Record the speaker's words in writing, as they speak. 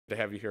to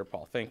have you here,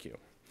 Paul. Thank you.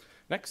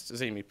 Next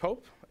is Amy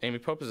Pope. Amy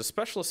Pope is a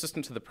Special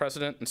Assistant to the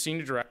President and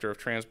Senior Director of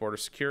Transborder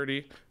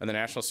Security and the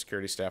National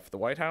Security Staff at the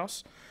White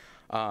House.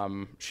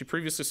 She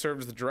previously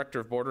served as the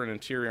Director of Border and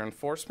Interior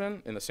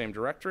Enforcement in the same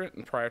directorate,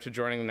 and prior to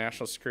joining the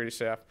National Security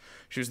Staff,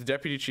 she was the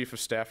Deputy Chief of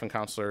Staff and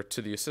Counselor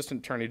to the Assistant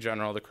Attorney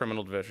General of the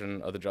Criminal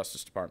Division of the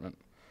Justice Department.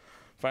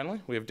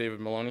 Finally, we have David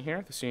Moloney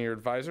here, the Senior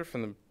Advisor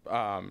from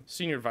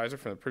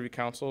the Privy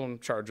Council in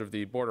charge of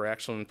the Border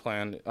Action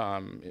Plan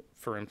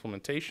for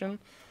implementation.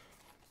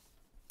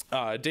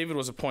 David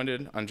was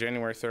appointed on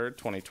January 3rd,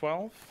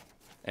 2012,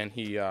 and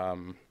he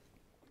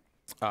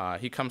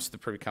comes to the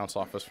Privy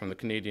Council Office from the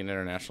Canadian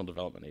International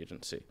Development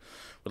Agency.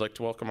 We'd like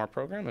to welcome our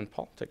program, and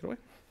Paul, take it away.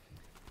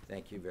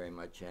 Thank you very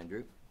much,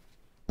 Andrew.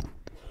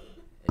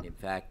 And in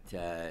fact,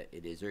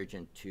 it is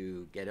urgent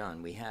to get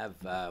on. We have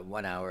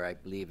 1 hour, I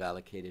believe,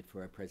 allocated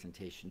for our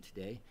presentation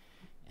today,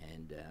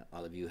 and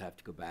all of you have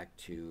to go back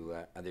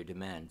to other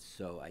demands.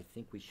 So I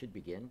think we should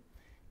begin.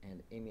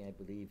 And Amy, I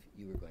believe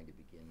you were going to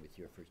begin with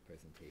your first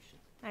presentation.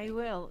 I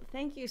will.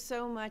 Thank you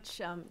so much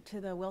to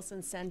the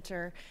Wilson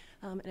Center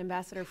and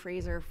Ambassador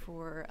Fraser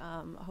for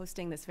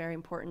hosting this very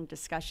important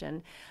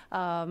discussion.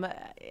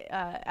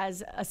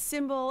 As a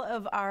symbol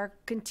of our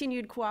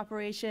continued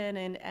cooperation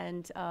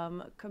and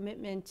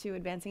commitment to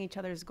advancing each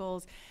other's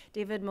goals,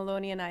 David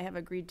Moloney and I have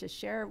agreed to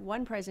share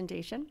one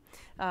presentation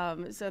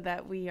so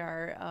that we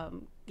are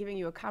giving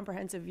you a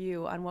comprehensive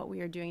view on what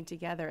we are doing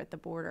together at the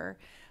border.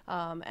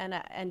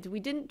 And we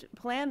didn't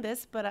plan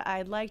this, but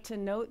I'd like to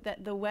note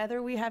that the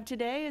weather we have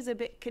today is a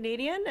bit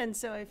Canadian, and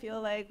so I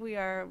feel like we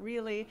are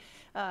really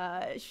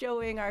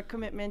showing our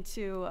commitment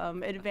to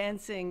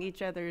advancing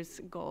each other's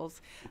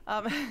goals.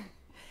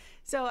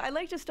 So I'd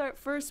like to start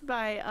first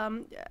by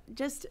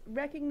just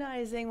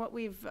recognizing what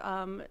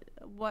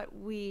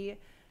we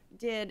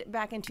did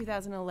back in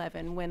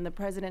 2011 when the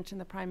President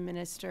and the Prime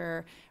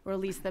Minister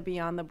released the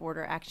Beyond the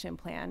Border Action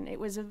Plan. It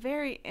was a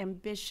very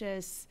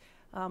ambitious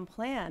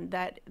plan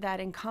that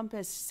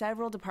encompassed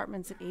several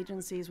departments and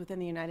agencies within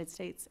the United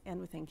States and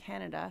within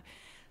Canada.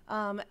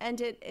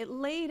 And it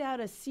laid out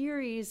a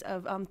series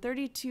of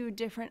 32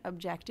 different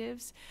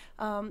objectives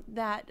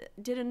that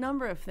did a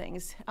number of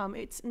things.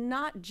 It's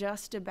not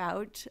just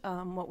about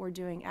what we're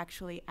doing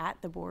actually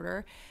at the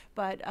border,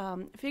 but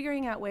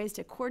figuring out ways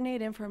to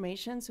coordinate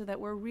information so that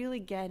we're really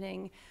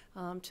getting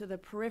to the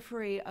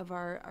periphery of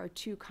our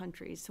two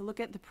countries, to look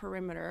at the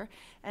perimeter.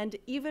 And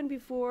even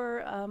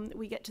before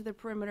we get to the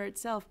perimeter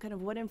itself, kind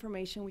of what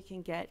information we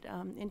can get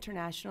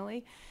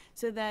internationally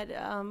so that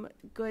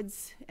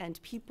goods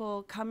and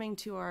people coming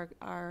to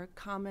our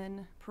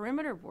common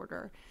perimeter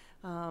border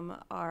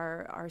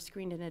are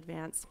screened in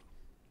advance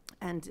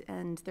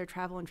and their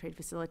travel and trade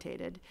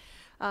facilitated.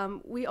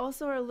 We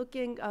also are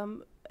looking,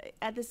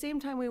 at the same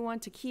time we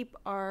want to keep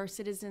our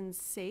citizens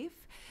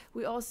safe,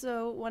 we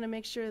also want to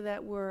make sure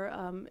that we're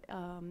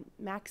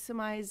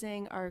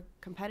maximizing our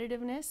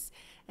competitiveness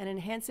and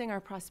enhancing our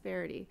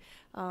prosperity.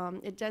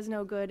 It does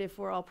no good if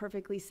we're all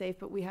perfectly safe,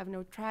 but we have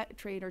no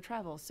trade or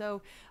travel.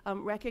 So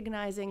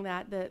recognizing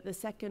that the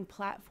second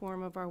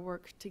platform of our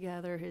work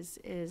together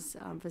is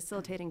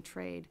facilitating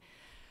trade.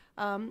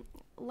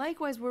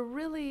 Likewise, we're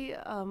really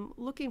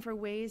looking for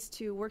ways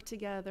to work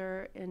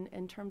together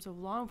in terms of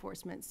law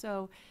enforcement.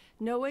 So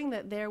knowing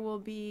that there will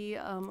be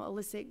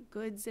illicit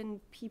goods and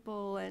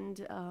people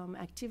and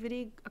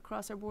activity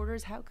across our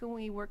borders, how can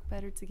we work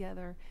better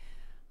together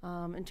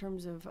in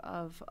terms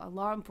of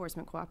law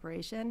enforcement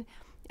cooperation?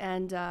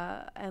 And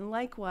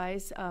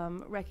likewise,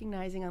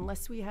 recognizing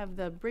unless we have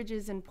the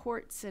bridges and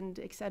ports and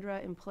et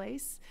cetera in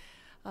place,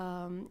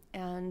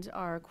 and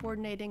are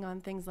coordinating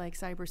on things like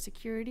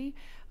cybersecurity,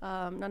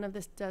 none of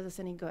this does us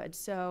any good.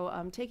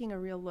 So taking a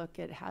real look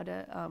at how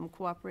to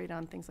cooperate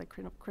on things like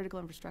critical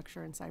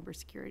infrastructure and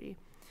cybersecurity.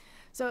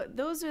 So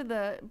those are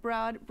the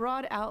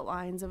broad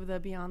outlines of the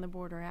Beyond the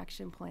Border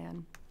Action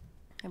Plan.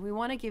 And we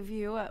want to give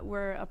you,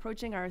 we're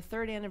approaching our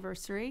 3rd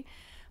anniversary,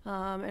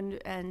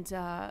 and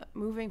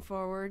moving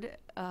forward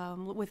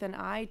with an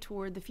eye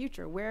toward the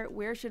future.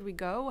 Where should we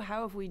go?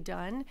 How have we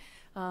done?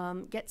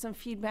 Get some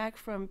feedback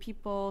from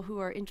people who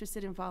are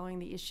interested in following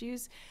the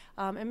issues,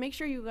 and make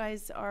sure you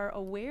guys are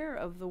aware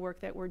of the work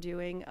that we're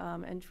doing,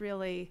 and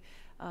really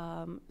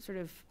sort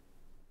of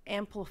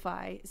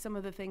amplify some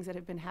of the things that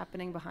have been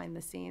happening behind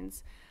the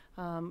scenes.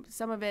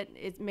 Some of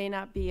it may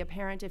not be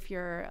apparent if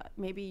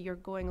maybe you're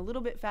going a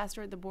little bit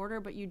faster at the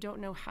border, but you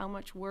don't know how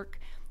much work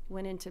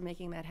went into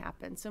making that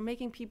happen. So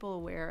making people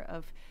aware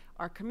of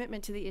our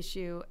commitment to the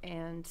issue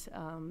and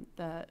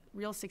the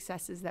real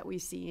successes that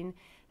we've seen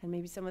and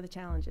maybe some of the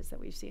challenges that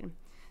we've seen.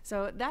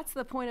 So that's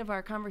the point of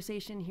our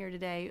conversation here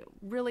today.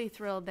 Really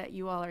thrilled that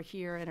you all are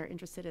here and are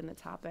interested in the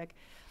topic.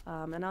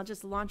 And I'll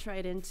just launch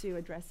right into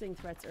addressing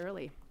threats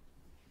early.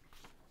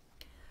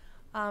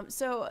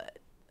 So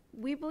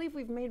we believe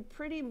we've made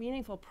pretty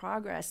meaningful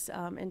progress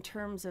in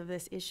terms of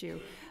this issue.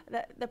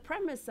 The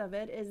premise of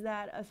it is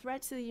that a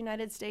threat to the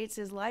United States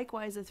is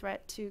likewise a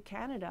threat to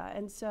Canada.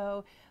 And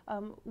so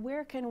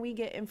where can we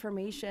get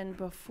information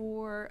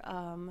before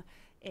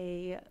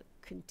a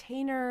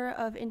container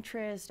of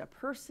interest, a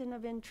person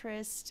of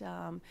interest,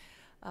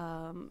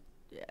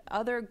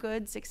 other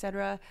goods, et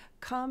cetera,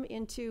 come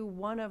into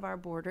one of our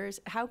borders,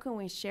 how can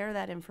we share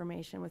that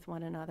information with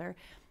one another?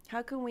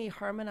 How can we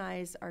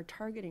harmonize our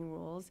targeting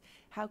rules?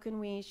 How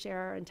can we share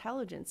our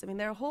intelligence? I mean,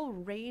 there are a whole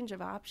range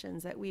of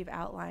options that we've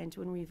outlined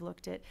when we've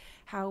looked at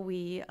how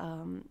we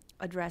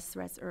address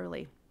threats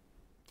early.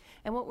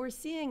 And what we're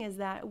seeing is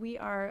that we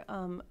are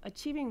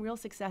achieving real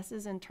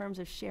successes in terms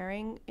of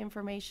sharing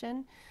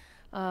information,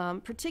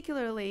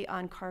 particularly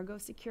on cargo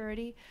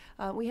security.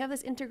 We have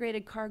this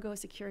integrated cargo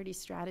security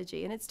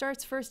strategy, and it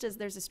starts first as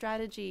there's a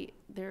strategy.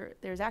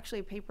 There's actually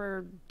a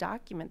paper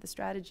document, the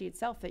strategy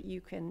itself, that you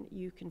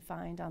can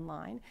find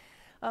online.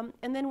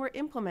 And then we're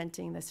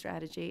implementing the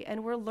strategy,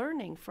 and we're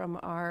learning from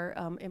our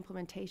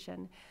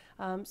implementation.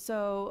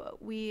 So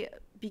we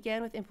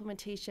began with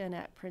implementation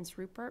at Prince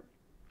Rupert.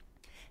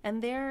 And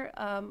there,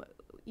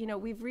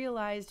 we've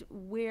realized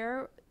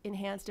where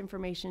enhanced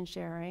information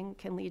sharing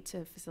can lead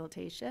to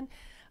facilitation,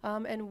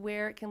 and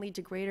where it can lead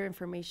to greater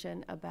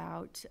information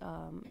about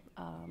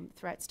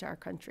threats to our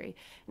country.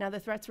 Now, the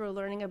threats we're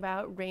learning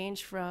about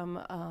range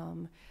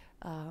from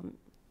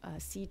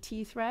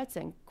CT threats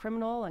and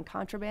criminal and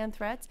contraband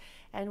threats,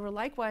 and we're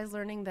likewise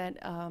learning that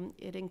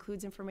it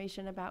includes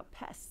information about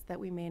pests that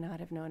we may not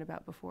have known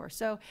about before.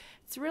 So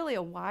it's really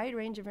a wide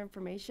range of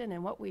information,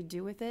 and what we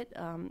do with it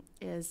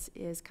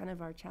is kind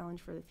of our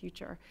challenge for the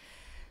future.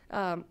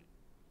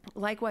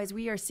 Likewise,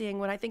 we are seeing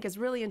what I think is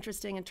really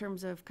interesting in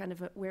terms of kind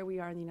of where we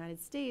are in the United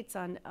States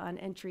on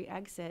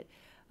entry-exit.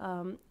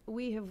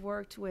 We have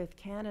worked with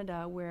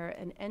Canada, where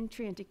an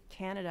entry into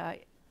Canada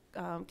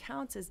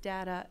counts as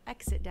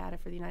exit data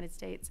for the United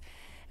States.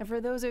 And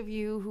for those of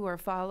you who are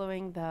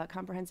following the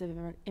comprehensive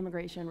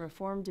immigration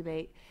reform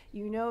debate,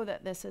 you know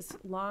that this has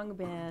long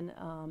been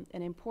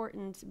an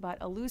important but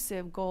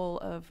elusive goal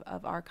of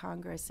our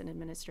Congress and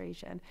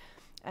administration.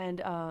 And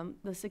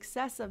the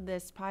success of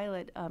this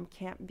pilot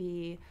can't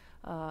be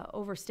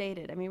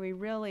overstated. I mean, we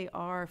really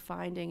are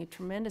finding a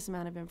tremendous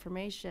amount of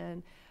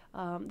information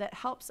that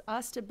helps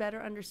us to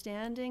better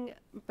understand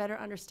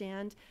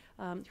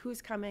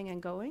who's coming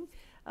and going,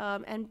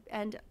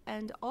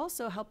 and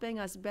also helping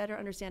us better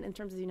understand, in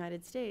terms of the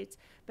United States,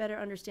 better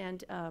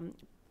understand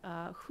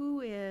who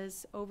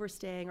is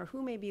overstaying or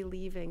who may be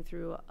leaving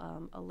through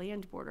a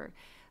land border.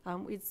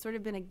 It's sort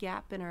of been a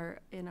gap in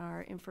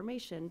our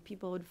information.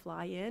 People would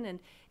fly in, and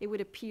it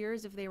would appear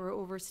as if they were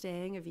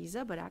overstaying a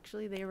visa, but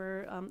actually they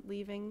were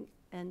leaving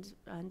and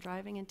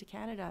driving into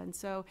Canada. And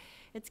so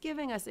it's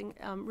giving us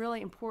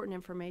really important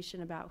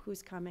information about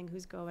who's coming,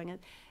 who's going,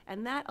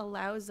 and that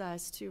allows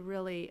us to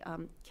really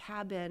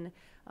cabin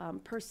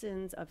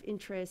persons of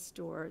interest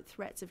or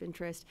threats of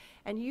interest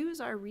and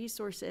use our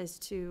resources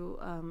to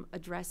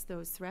address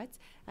those threats,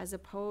 as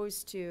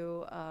opposed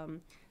to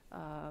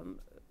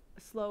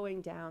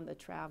slowing down the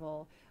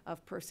travel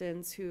of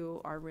persons who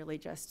are really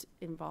just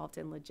involved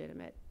in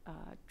legitimate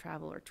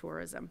travel or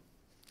tourism.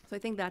 So I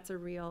think that's a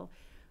real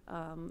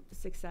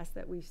success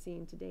that we've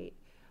seen to date.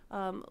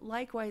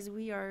 Likewise,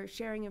 we are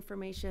sharing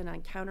information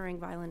on countering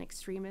violent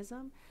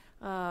extremism,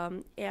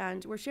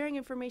 and we're sharing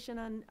information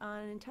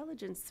on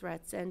intelligence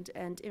threats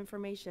and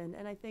information.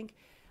 And I think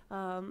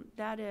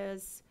that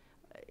is,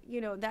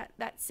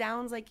 that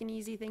sounds like an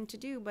easy thing to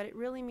do, but it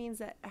really means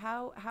that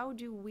how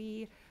do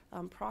we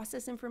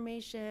process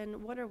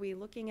information? What are we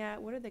looking at?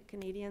 What are the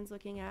Canadians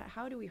looking at?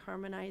 How do we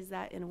harmonize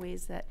that in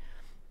ways that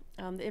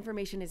the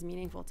information is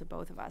meaningful to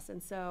both of us?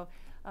 And so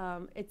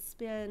it's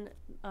been,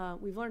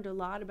 we've learned a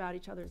lot about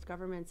each other's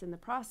governments in the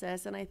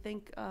process, and I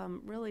think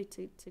really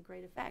to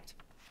great effect.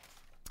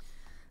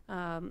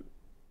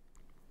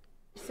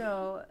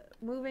 So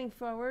moving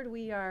forward,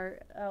 we are,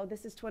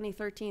 this is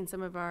 2013,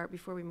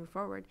 before we move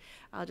forward,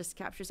 I'll just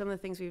capture some of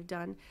the things we've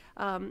done.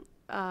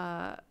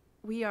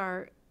 We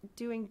are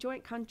doing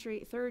joint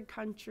country, third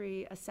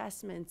country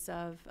assessments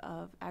of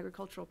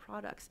agricultural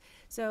products.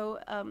 So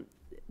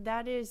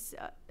that is,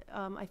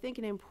 I think,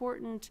 an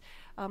important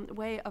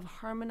way of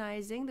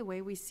harmonizing the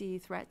way we see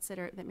threats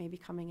that may be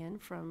coming in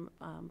from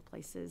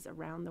places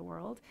around the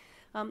world.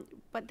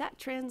 But that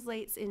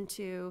translates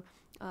into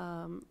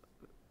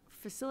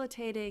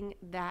facilitating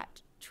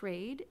that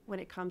trade when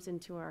it comes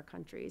into our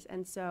countries.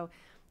 And so,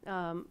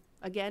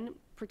 again,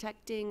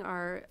 protecting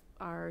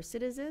our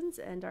citizens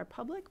and our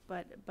public,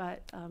 but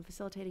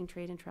facilitating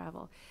trade and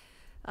travel.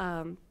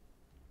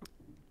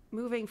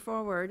 Moving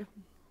forward,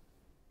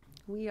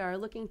 we are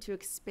looking to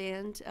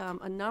expand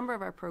a number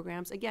of our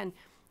programs. Again,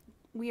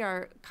 we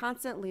are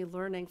constantly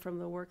learning from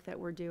the work that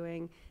we're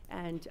doing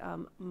and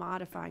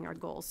modifying our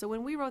goals. So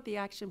when we wrote the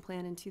action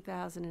plan in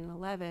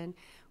 2011,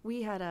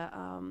 we had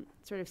a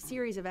sort of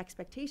series of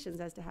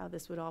expectations as to how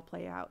this would all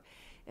play out.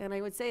 And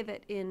I would say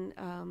that in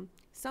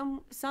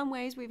some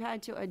ways we've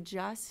had to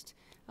adjust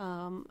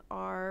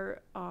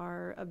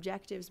our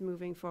objectives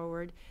moving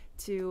forward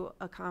to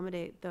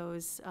accommodate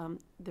those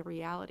the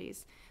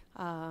realities.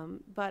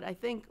 But I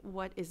think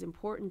what is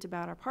important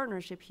about our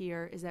partnership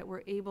here is that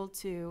we're able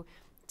to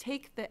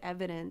take the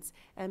evidence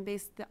and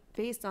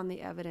based on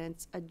the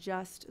evidence,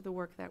 adjust the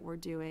work that we're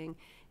doing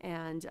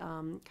and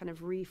kind of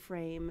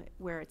reframe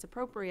where it's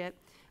appropriate,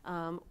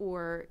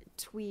 or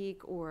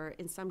tweak, or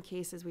in some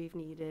cases we've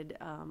needed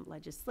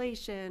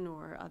legislation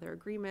or other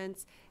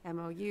agreements,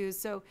 MOUs.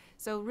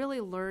 So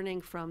really learning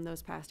from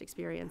those past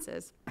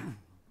experiences.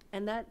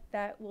 And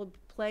that will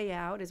play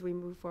out as we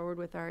move forward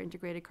with our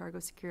integrated cargo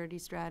security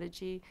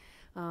strategy.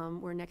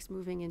 We're next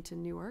moving into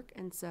Newark,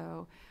 and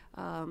so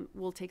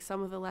we'll take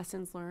some of the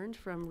lessons learned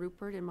from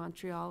Rupert in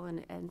Montreal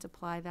and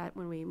apply that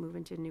when we move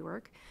into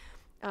Newark.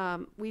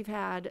 We've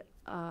had,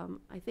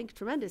 I think,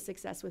 tremendous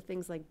success with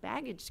things like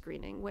baggage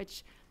screening,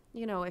 which,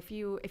 you know, if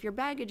your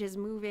baggage is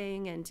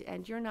moving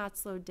and you're not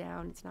slowed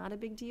down, it's not a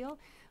big deal.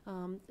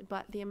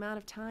 But the amount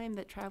of time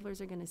that travelers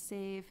are going to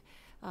save,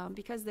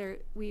 because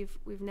we've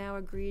now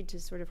agreed to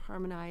sort of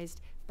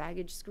harmonized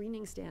baggage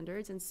screening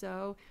standards, and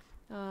so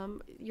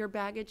your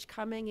baggage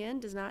coming in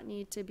does not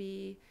need to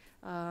be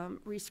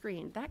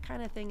rescreened. That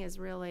kind of thing is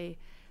really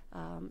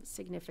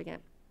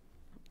significant.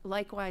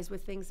 Likewise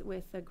with things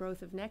with the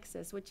growth of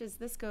Nexus, which is,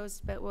 this goes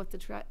both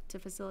to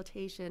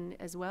facilitation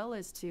as well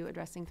as to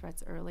addressing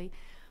threats early.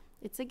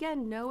 It's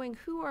again knowing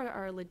who are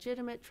our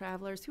legitimate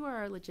travelers, who are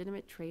our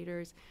legitimate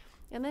traders,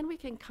 and then we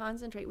can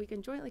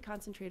jointly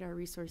concentrate our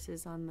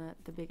resources on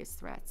the biggest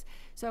threats.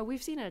 So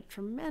we've seen a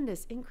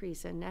tremendous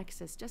increase in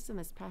Nexus just in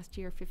this past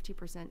year,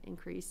 50%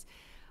 increase.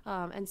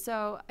 And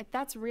so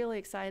that's really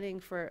exciting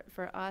for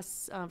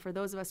us, for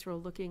those of us who are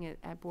looking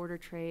at border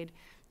trade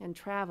and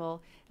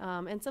travel,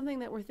 and something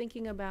that we're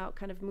thinking about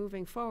kind of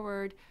moving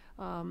forward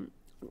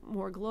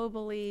more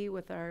globally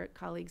with our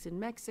colleagues in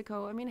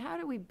Mexico. I mean, how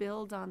do we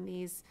build on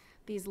these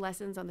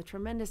lessons, on the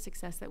tremendous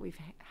success that we've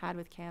had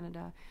with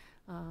Canada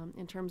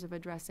in terms of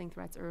addressing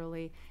threats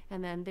early,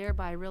 and then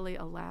thereby really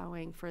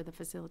allowing for the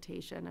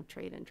facilitation of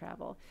trade and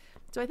travel.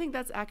 So I think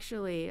that's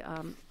actually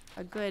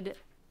a good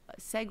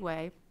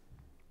segue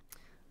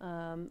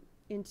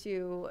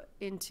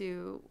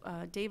into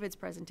David's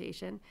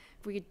presentation.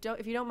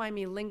 If you don't mind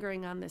me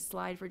lingering on this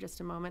slide for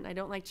just a moment, I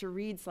don't like to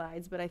read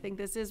slides, but I think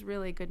this is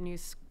really a good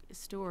news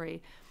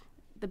story.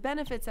 The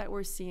benefits that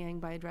we're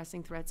seeing by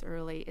addressing threats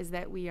early is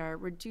that we are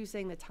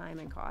reducing the time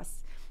and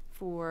costs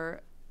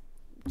for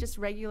just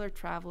regular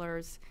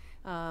travelers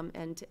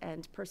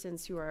and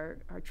persons who are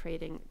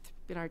trading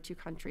in our two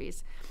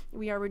countries.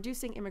 We are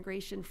reducing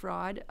immigration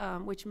fraud,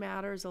 which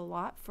matters a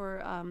lot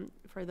for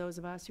those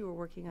of us who are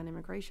working on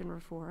immigration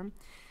reform,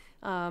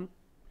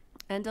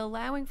 and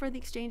allowing for the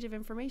exchange of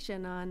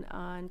information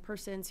on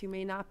persons who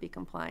may not be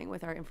complying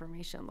with our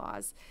information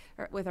laws,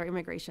 or with our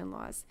immigration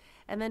laws.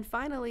 And then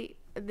finally,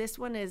 this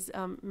one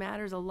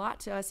matters a lot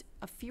to us,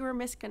 fewer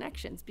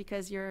misconnections,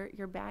 because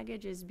your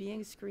baggage is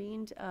being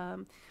screened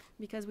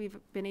because we've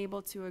been able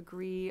to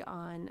agree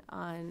on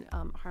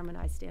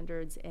harmonized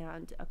standards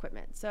and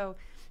equipment. So,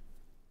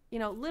 you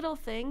know, little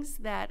things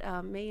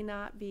that may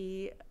not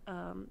be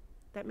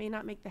that may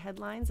not make the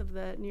headlines of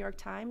the New York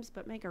Times,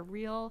 but make a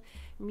real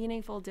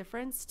meaningful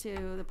difference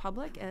to the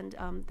public, and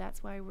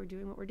that's why we're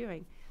doing what we're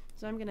doing.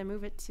 So I'm going to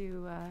move it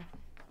to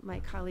my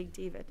colleague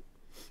David.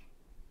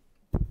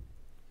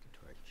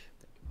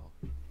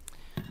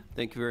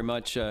 Thank you very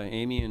much,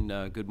 Amy,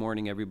 and good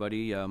morning,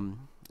 everybody.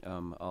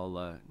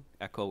 I'll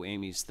echo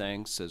Amy's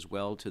thanks as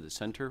well to the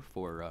Center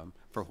for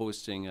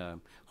hosting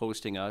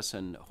us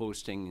and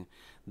hosting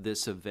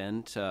this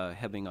event,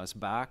 having us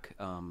back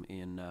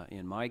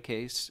in my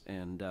case,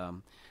 and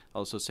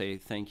also say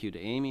thank you to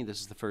Amy.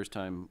 This is the first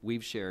time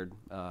we've shared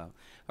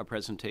a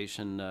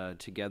presentation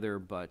together,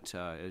 but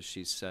as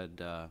she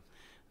said,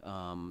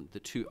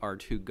 our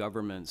two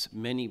governments,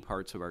 many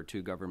parts of our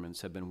two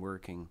governments have been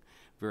working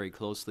very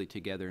closely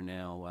together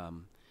now.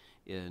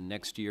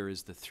 Next year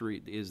is the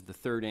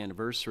third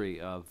anniversary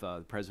of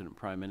the President and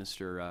Prime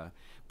Minister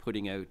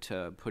putting out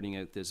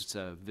this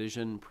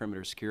vision,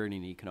 perimeter security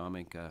and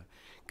economic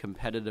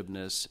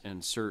competitiveness,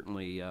 and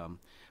certainly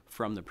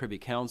from the Privy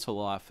Council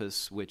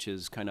Office, which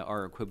is kind of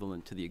our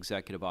equivalent to the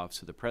Executive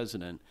Office of the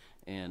President,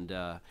 and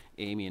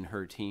Amy and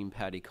her team,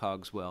 Patty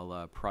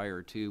Cogswell,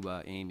 prior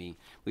to Amy,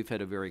 we've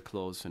had a very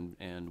close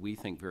and we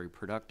think very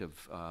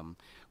productive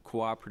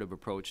cooperative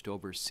approach to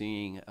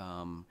overseeing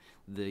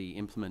the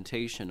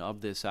implementation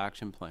of this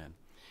action plan.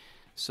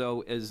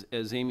 So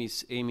as Amy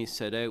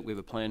set out, we have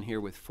a plan here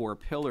with 4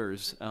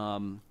 pillars,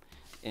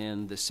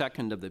 and the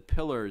second of the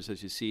pillars,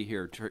 as you see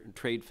here,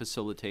 trade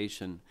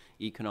facilitation,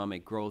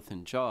 economic growth,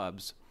 and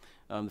jobs.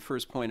 The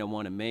first point I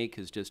want to make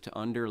is just to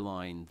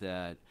underline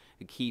that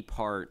a key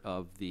part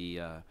of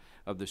the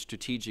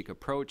strategic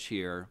approach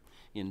here,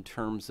 in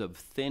terms of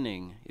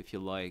thinning, if you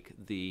like,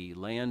 the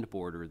land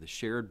border, the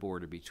shared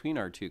border between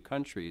our two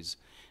countries,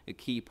 a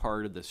key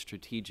part of the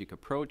strategic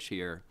approach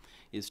here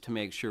is to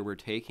make sure we're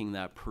taking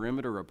that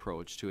perimeter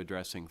approach to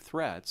addressing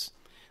threats,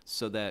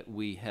 so that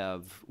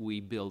we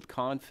build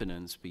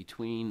confidence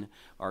between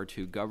our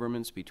two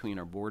governments, between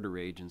our border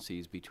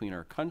agencies, between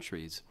our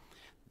countries,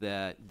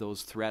 that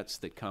those threats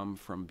that come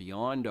from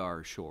beyond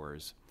our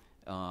shores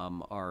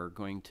are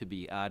going to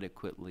be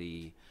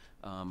adequately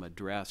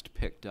addressed,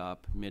 picked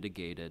up,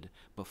 mitigated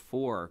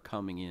before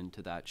coming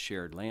into that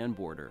shared land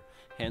border.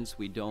 Hence,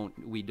 we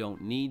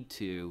don't need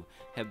to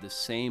have the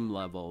same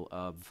level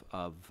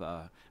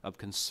of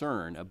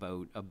concern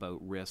about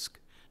risk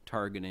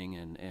targeting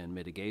and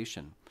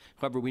mitigation.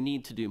 However, we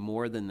need to do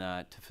more than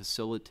that to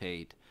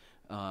facilitate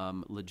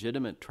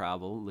legitimate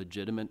travel,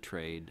 legitimate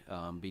trade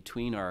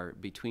between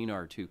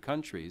our two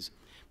countries,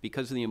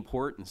 because of the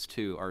importance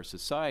to our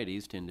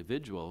societies, to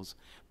individuals,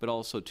 but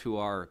also to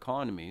our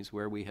economies,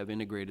 where we have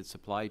integrated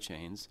supply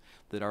chains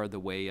that are the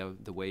way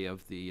of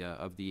the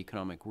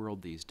economic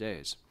world these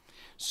days.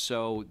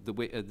 So the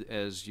way,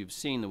 as you've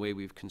seen, the way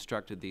we've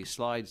constructed these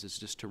slides is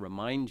just to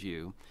remind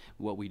you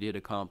what we did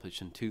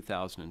accomplish in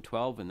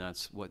 2012, and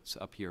that's what's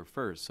up here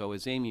first. So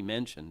as Amy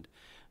mentioned,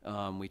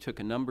 we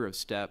took a number of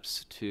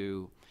steps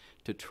to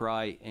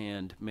try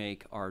and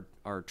make our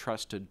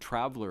trusted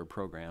traveler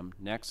program,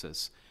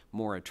 Nexus,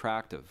 more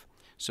attractive.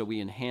 So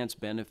we enhance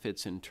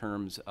benefits in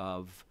terms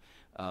of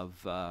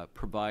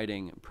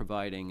providing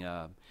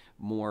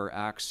more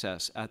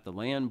access at the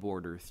land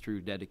border through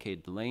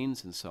dedicated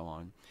lanes and so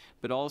on,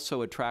 but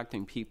also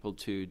attracting people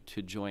to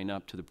join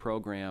up to the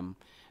program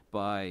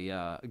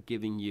by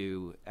giving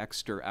you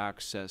extra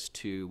access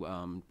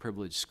to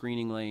privileged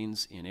screening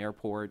lanes in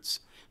airports,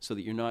 so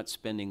that you're not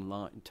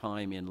spending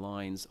time in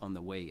lines on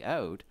the way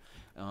out,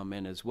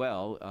 and as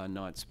well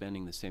not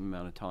spending the same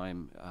amount of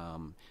time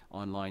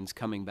on lines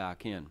coming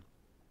back in.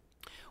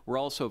 We're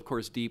also, of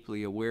course,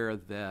 deeply aware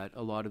that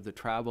a lot of the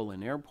travel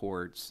in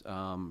airports,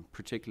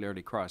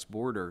 particularly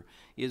cross-border,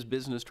 is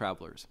business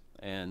travelers.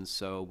 And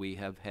so we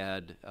have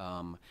had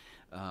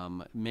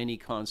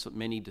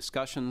many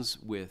discussions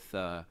with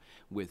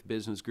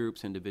business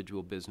groups,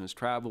 individual business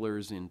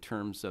travelers, in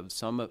terms of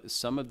some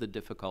of the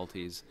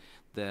difficulties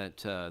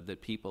that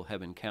people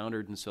have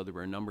encountered, and so there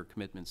were a number of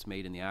commitments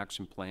made in the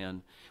action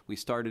plan. We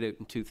started out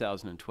in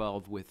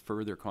 2012 with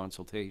further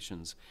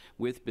consultations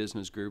with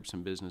business groups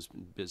and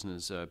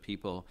business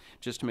people,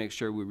 just to make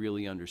sure we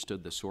really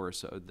understood the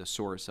source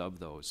of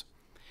those.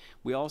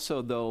 We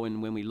also, though,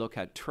 and when we look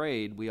at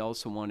trade, we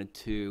also wanted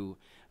to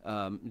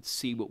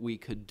see what we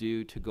could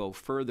do to go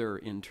further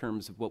in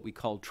terms of what we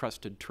call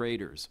trusted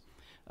traders.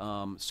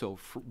 So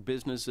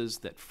businesses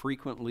that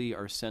frequently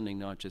are sending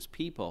not just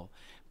people,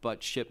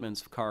 but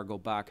shipments of cargo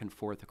back and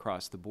forth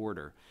across the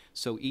border.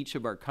 So each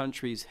of our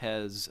countries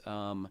has,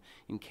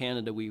 in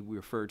Canada, we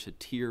refer to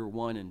Tier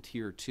 1 and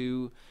Tier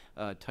 2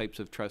 types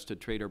of trusted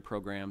trader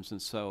programs,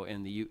 and so,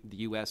 and the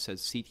U.S.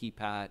 has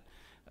CTPAT.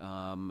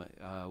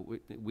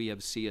 We have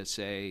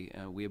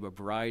CSA, we have a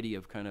variety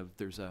of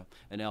there's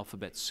an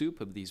alphabet soup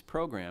of these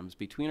programs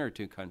between our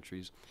two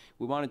countries.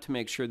 We wanted to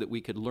make sure that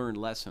we could learn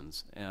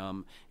lessons,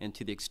 and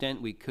to the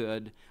extent we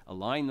could,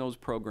 align those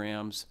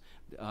programs,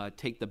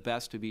 take the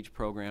best of each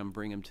program,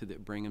 bring them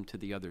to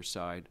the other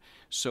side.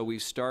 So we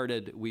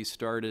started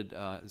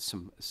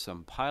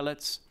some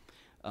pilots.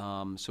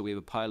 So we have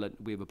a pilot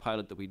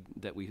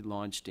that we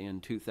launched in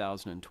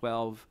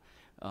 2012.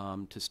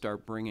 To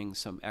start bringing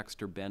some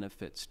extra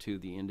benefits to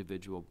the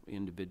individual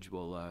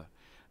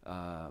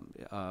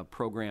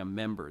program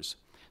members.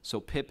 So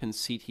PIP and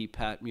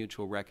CTPAT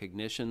mutual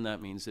recognition,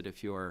 that means that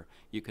if you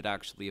could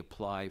actually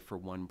apply for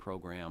one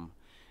program,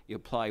 you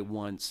apply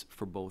once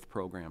for both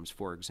programs,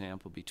 for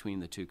example, between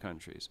the two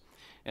countries.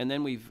 And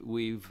then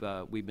we've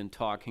been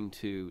talking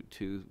to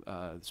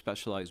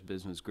specialized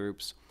business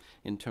groups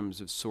in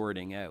terms of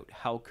sorting out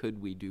how could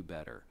we do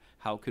better,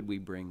 how could we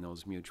bring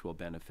those mutual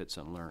benefits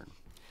and learn.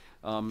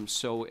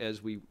 So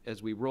as we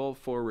roll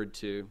forward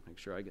to, make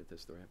sure I get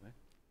this the right way.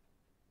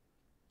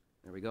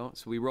 There we go.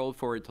 So we rolled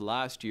forward to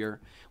last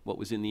year,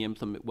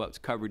 what's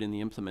covered in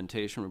the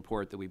implementation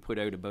report that we put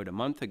out about a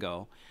month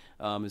ago.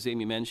 As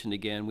Amy mentioned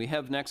again, we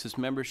have Nexus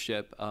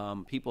membership.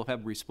 People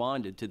have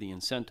responded to the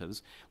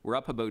incentives. We're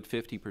up about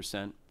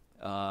 50%.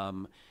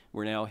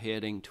 We're now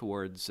heading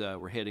towards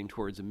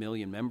 1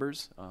 million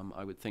members.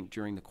 I would think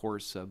during the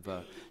course of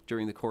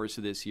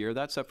this year.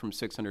 That's up from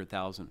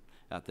 600,000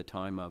 at the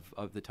time of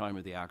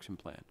the action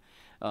plan.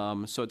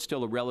 So it's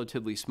still a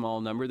relatively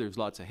small number. There's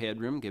lots of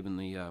headroom given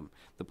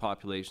the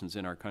populations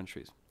in our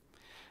countries.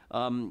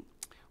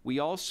 We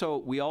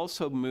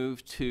also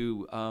moved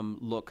to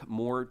look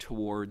more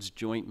towards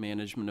joint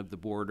management of the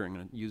border. I'm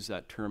going to use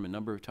that term a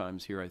number of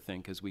times here, I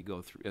think, as we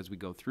go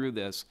through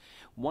this.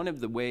 One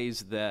of the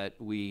ways that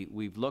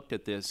we've looked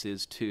at this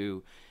is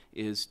to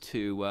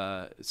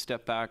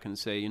step back and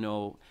say,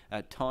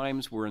 at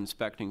times we're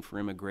inspecting for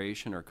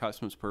immigration or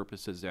customs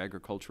purposes,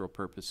 agricultural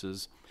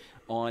purposes,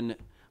 on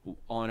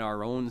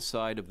our own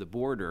side of the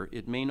border.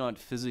 It may not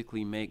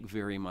physically make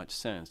very much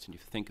sense. And you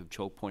think of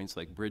choke points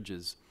like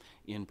bridges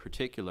in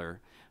particular,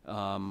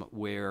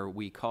 where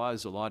we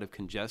cause a lot of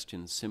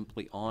congestion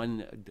simply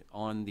on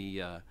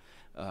the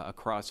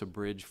across a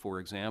bridge, for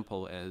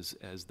example, as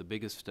the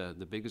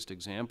biggest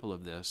example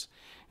of this.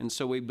 And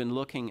so we've been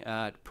looking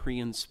at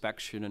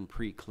pre-inspection and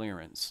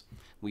pre-clearance.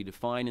 We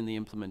define in the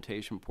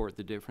implementation report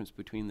the difference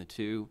between the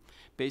two.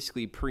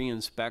 Basically,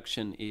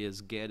 pre-inspection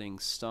is getting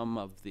some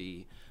of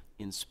the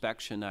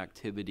inspection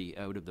activity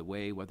out of the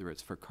way, whether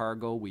it's for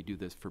cargo, we do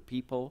this for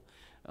people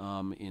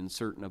in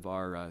certain of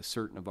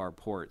our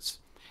ports.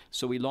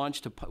 So we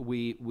launched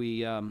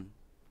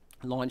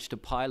launched a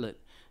pilot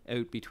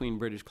out between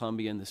British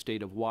Columbia and the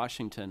state of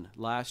Washington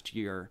last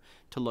year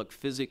to look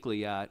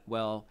physically at,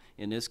 well,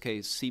 in this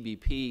case,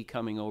 CBP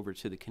coming over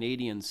to the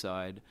Canadian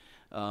side,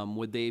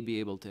 would they be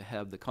able to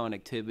have the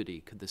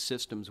connectivity? Could the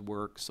systems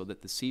work so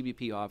that the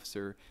CBP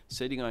officer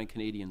sitting on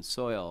Canadian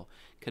soil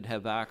could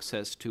have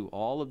access to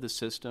all of the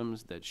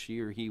systems that she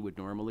or he would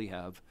normally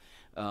have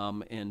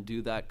and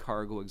do that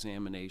cargo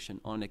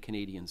examination on the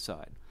Canadian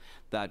side?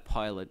 That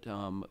pilot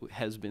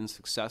has been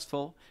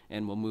successful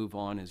and will move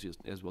on,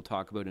 as we'll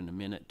talk about in a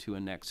minute, to a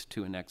next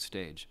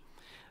stage.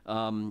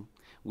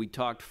 We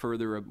talked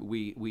further.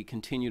 We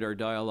continued our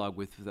dialogue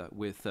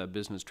with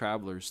business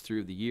travelers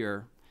through the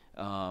year,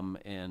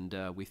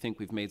 and we think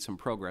we've made some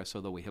progress.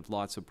 Although we have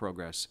lots of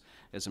progress,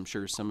 as I'm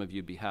sure some of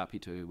you'd be happy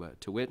to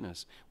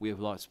witness, we have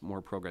lots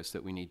more progress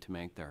that we need to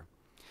make there.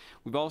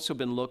 We've also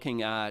been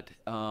looking at,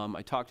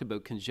 I talked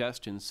about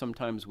congestion.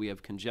 Sometimes we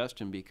have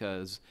congestion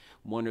because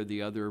one or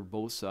the other,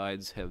 both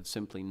sides have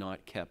simply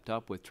not kept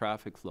up with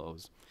traffic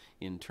flows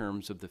in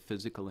terms of the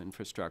physical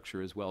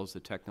infrastructure as well as the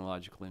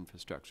technological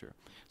infrastructure.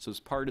 So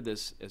as part of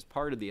this, as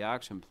part of the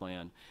action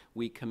plan,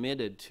 we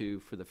committed to,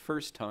 for the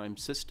first time,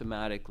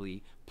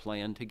 systematically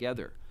plan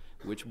together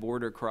which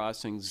border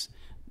crossings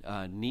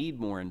need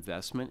more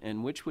investment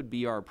and which would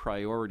be our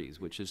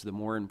priorities, which is the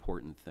more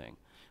important thing.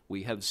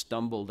 We have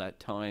stumbled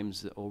at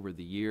times over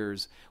the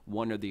years.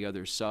 One or the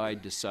other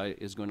side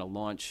is going to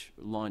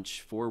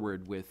launch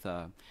forward with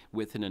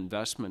an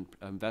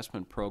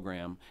investment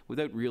program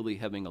without really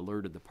having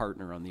alerted the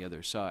partner on the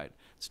other side.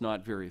 It's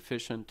not very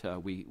efficient.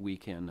 We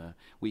can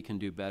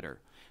do better.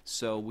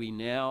 So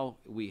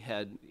we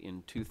had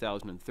in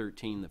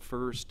 2013 the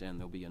first, and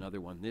there'll be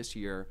another one this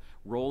year,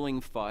 rolling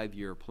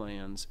 5-year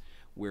plans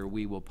where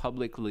we will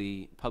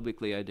publicly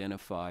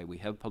identify, we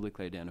have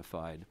publicly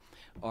identified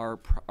our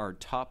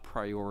top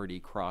priority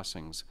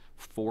crossings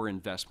for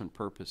investment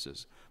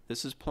purposes.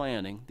 This is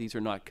planning. These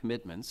are not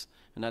commitments,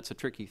 and that's a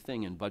tricky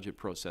thing in budget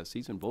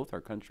processes in both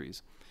our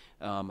countries.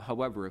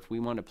 However, if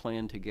we want to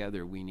plan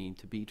together, we need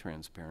to be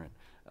transparent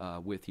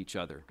with each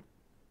other.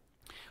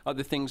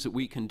 Other things that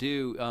we can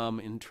do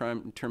in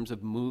terms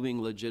of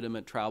moving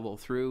legitimate travel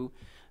through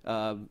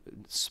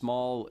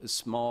small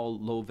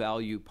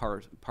low-value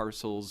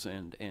parcels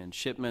and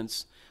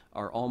shipments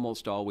are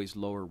almost always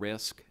lower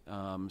risk.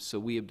 So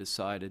we have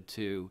decided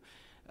to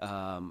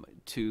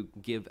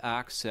give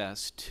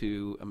access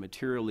to a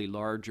materially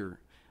larger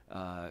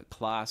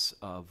class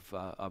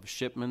of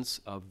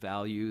shipments of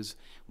values.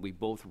 We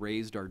both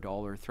raised our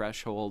dollar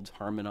thresholds,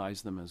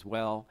 harmonized them as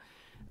well,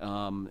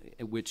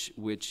 which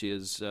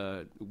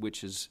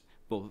is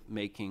both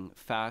making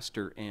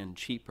faster and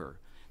cheaper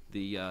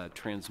the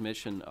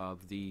transmission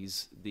of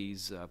these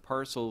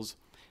parcels,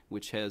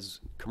 which has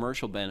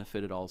commercial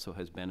benefit. It also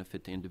has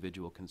benefit to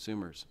individual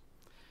consumers.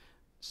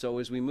 So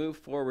as we move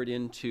forward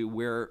into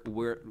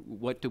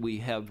what do we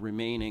have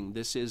remaining,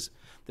 this is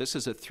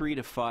a 3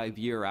 to 5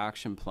 year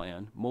action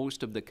plan.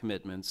 Most of the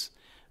commitments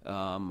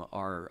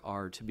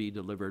are to be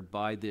delivered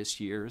by this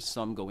year.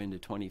 Some go into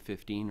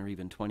 2015 or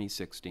even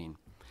 2016.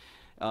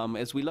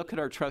 As we look at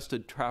our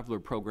Trusted Traveler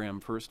program,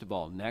 first of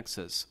all,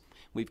 Nexus,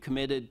 we've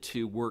committed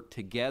to work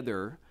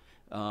together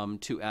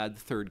to add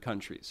third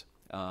countries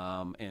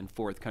and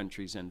fourth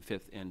countries and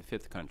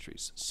fifth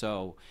countries.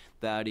 So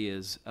that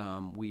is,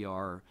 we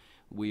are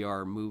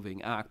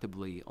moving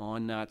actively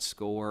on that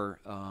score.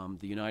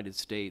 The United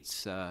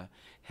States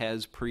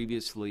has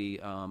previously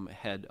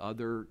had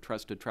other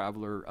Trusted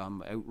Traveler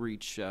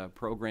outreach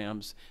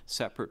programs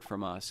separate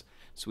from us.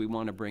 So we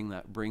want to bring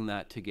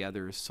that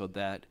together so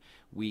that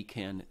we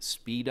can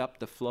speed up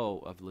the flow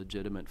of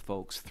legitimate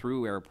folks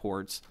through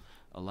airports,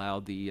 allow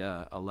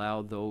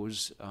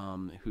those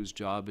whose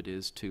job it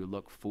is to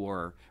look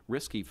for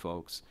risky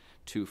folks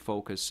to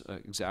focus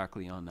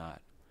exactly on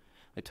that.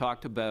 I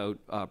talked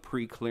about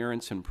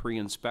pre-clearance and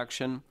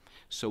pre-inspection.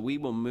 So we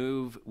will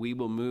move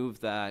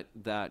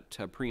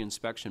that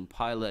pre-inspection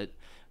pilot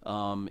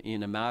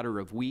in a matter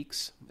of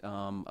weeks,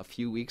 a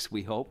few weeks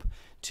we hope,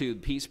 to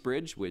Peace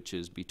Bridge, which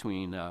is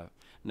between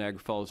Niagara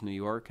Falls, New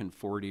York, and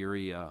Fort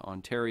Erie,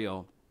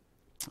 Ontario.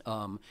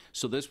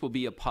 So this will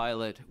be a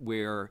pilot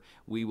where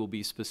we will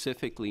be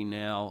specifically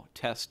now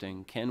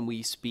testing, can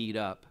we speed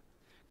up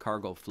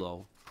cargo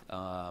flow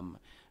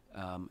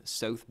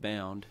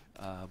southbound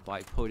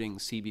by putting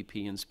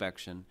CBP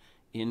inspection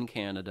in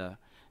Canada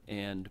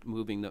and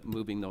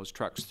moving those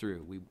trucks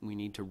through. We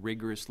need to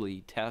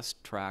rigorously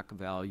test, track,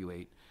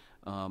 evaluate,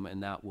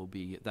 and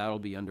that'll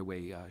be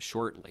underway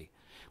shortly.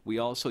 We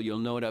also, you'll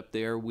note up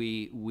there,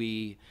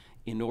 we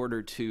in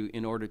order to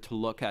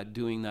look at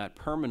doing that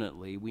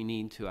permanently, we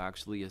need to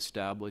actually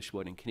establish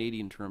what in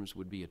Canadian terms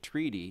would be a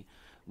treaty.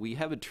 We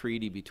have a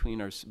treaty between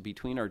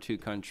our two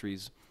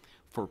countries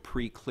for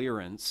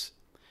pre-clearance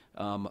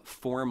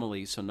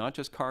formally, so not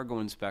just cargo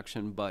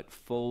inspection, but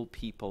full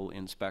people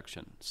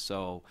inspection.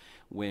 So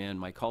when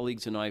my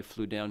colleagues and I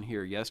flew down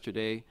here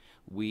yesterday,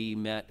 we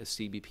met a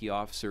CBP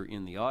officer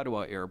in the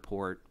Ottawa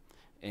airport,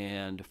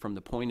 and from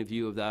the point of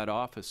view of that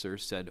officer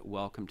said,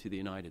 "Welcome to the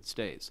United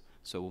States."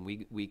 So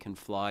when we can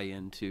fly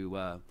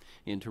into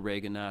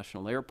Reagan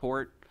National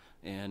Airport,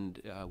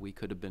 and we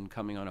could have been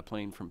coming on a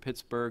plane from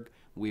Pittsburgh,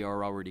 we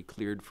are already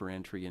cleared for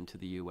entry into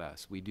the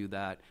U.S. We do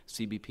that,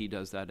 CBP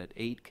does that at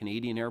 8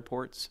 Canadian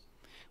airports.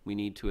 We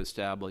need to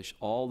establish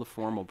all the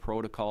formal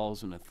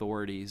protocols and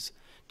authorities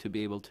to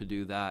be able to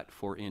do that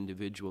for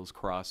individuals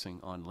crossing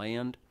on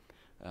land,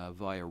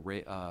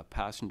 via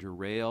passenger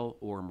rail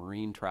or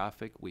marine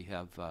traffic. We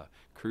have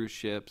cruise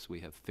ships,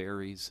 we have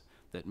ferries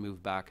that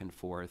move back and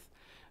forth.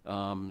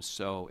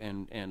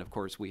 And of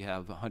course we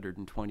have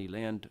 120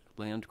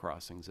 land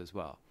crossings as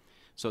well.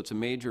 So it's a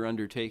major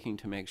undertaking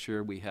to make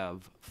sure we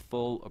have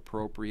full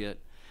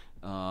appropriate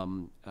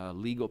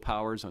legal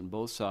powers on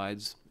both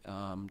sides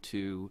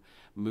to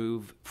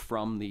move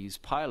from these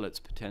pilots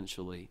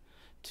potentially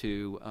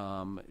to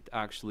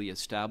actually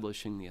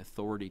establishing the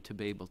authority to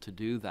be able to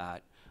do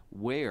that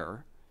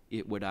where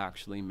it would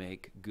actually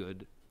make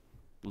good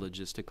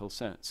logistical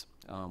sense,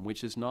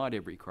 which is not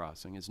every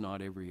crossing, is not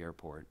every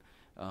airport.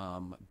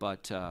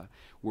 But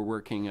we're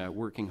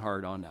working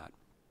hard on that.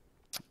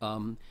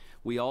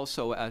 We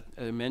also, I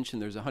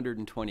mentioned there's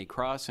 120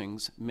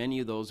 crossings. Many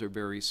of those are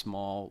very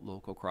small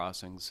local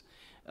crossings.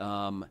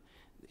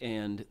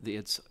 And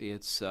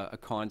it's a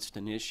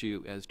constant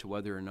issue as to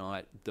whether or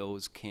not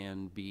those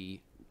can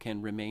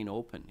remain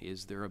open.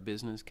 Is there a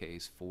business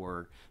case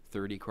for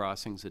 30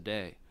 crossings a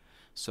day?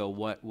 So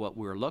what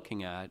we're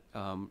looking at,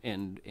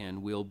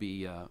 and we'll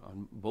be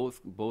on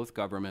both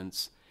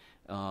governments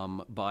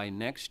by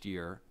next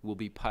year, we'll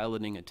be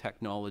piloting a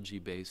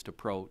technology-based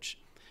approach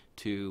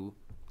to,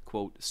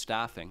 quote,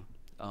 staffing,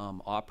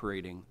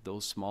 operating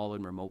those small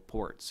and remote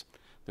ports.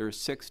 There are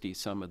 60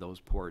 some of those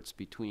ports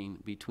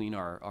between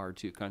our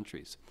two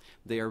countries.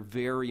 They are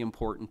very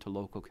important to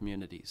local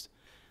communities.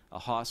 A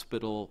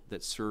hospital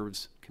that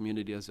serves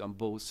communities on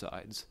both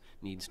sides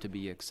needs to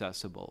be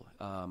accessible.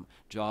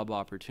 Job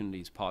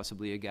opportunities,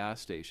 possibly a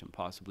gas station,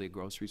 possibly a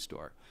grocery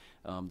store.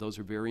 Those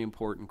are very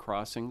important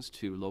crossings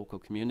to local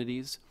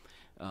communities,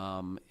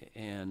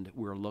 and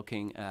we're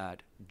looking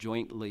at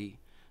jointly,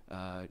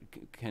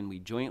 can we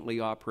jointly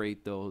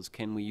operate those?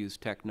 Can we use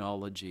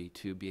technology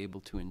to be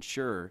able to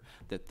ensure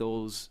that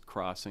those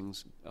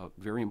crossings,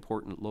 very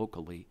important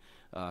locally,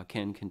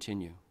 can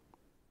continue?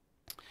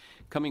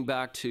 Coming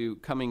back to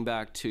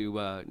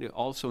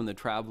also in the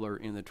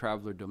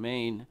traveler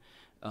domain,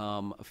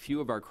 a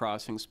few of our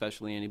crossings,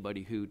 especially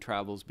anybody who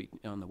travels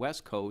on the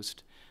West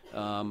Coast,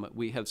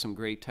 we have some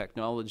great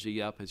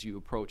technology up as you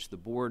approach the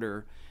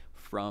border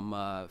from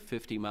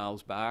 50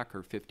 miles back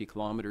or 50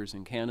 kilometers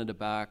in Canada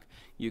back.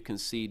 You can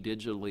see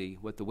digitally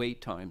what the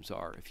wait times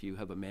are if you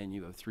have a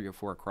menu of 3 or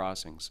 4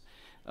 crossings.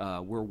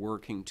 We're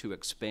working to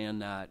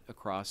expand that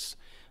across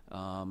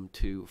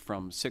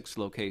from 6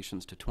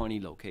 locations to 20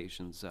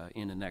 locations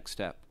in the next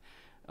step.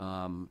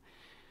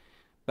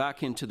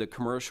 Back into the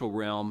commercial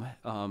realm,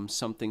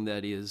 something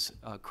that is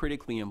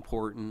critically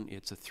important.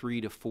 It's a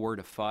 3 to 4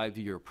 to 5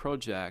 year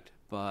project,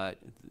 but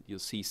you'll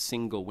see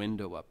single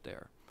window up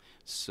there.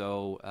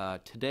 So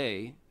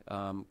today,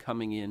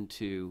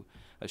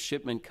 a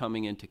shipment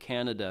coming into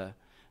Canada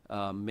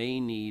may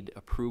need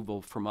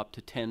approval from up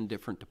to 10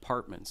 different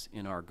departments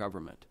in our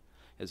government.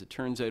 As it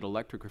turns out,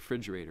 electric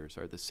refrigerators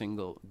are the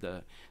single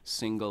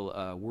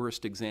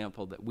worst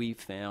example that we've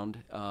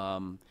found.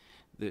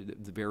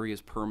 The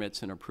various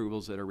permits and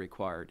approvals that are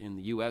required. In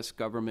the U.S.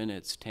 government,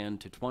 it's 10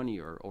 to 20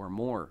 or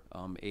more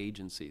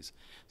agencies.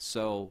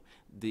 So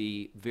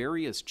the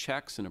various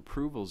checks and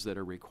approvals that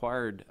are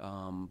required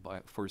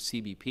for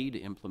CBP to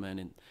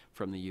implement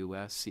from the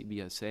U.S.,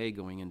 CBSA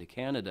going into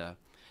Canada,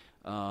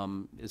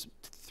 is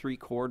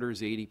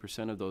 3/4,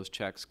 80% of those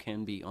checks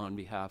can be on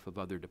behalf of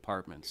other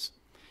departments.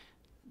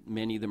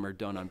 Many of them are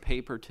done on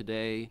paper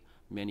today.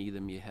 Many of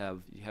them you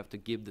have to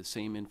give the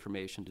same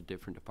information to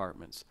different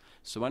departments.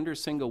 So under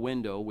single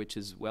window, which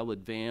is well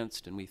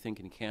advanced, and we think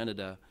in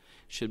Canada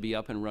should be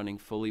up and running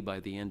fully by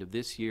the end of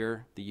this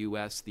year, the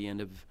U.S. the end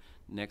of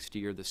next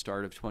year, the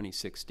start of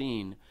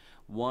 2016,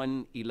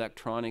 one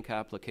electronic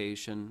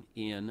application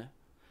in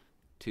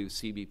to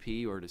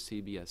CBP or to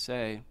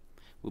CBSA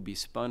will be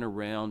spun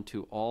around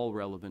to all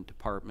relevant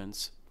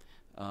departments.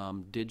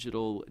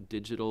 Digital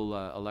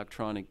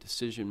electronic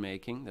decision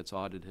making that's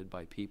audited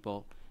by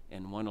people,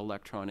 and one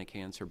electronic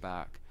answer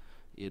back.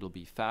 It'll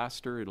be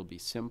faster, it'll be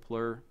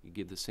simpler, you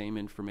give the same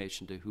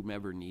information to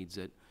whomever needs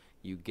it,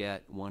 you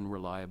get one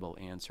reliable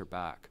answer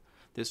back.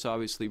 This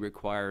obviously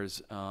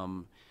requires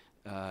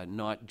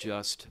not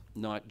just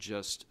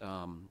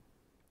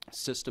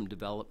system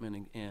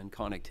development and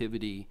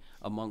connectivity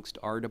amongst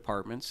our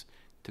departments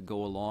to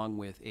go along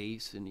with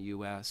ACE in the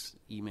US,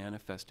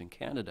 eManifest in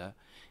Canada.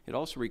 It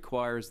also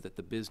requires that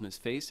the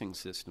business-facing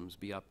systems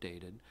be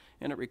updated,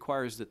 and it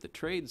requires that the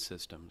trade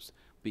systems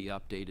be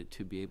updated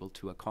to be able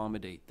to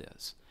accommodate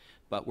this.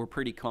 but we're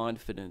pretty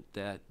confident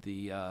that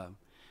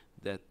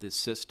that the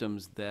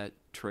systems that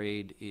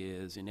trade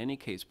is in any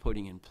case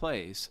putting in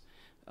place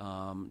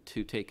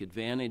to take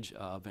advantage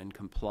of and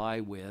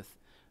comply with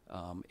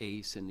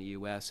ACE in the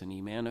U.S. and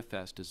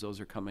e-manifest as those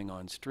are coming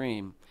on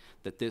stream,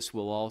 that this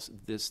will also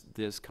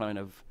this kind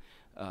of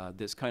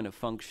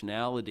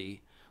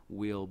functionality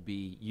will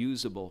be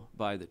usable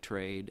by the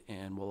trade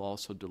and will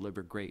also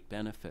deliver great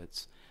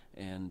benefits,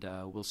 and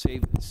will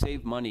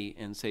save money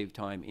and save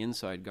time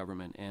inside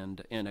government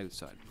and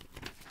outside.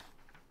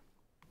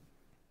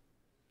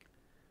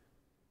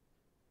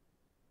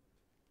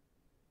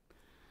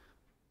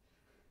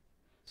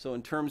 So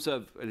in terms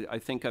of, I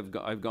think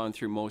I've gone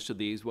through most of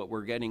these. What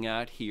we're getting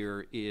at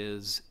here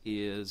is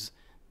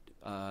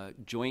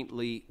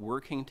jointly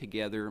working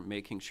together,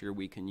 making sure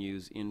we can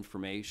use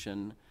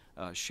information,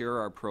 share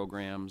our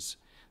programs,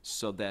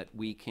 so that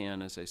we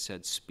can, as I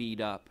said,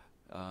 speed up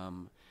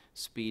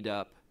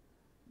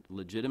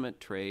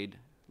legitimate trade,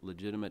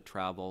 legitimate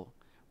travel,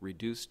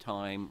 reduce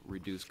time,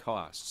 reduce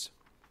costs.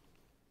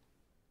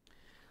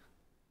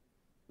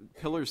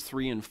 Pillars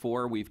 3 and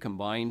 4 we've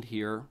combined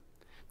here.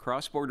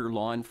 Cross-border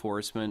law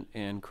enforcement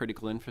and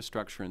critical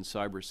infrastructure and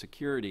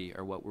cybersecurity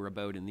are what we're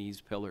about in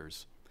these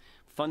pillars.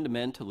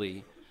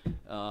 Fundamentally,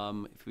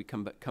 if we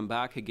come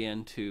back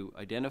again to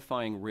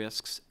identifying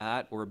risks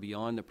at or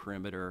beyond the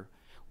perimeter,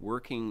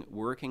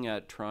 working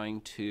at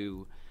trying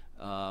to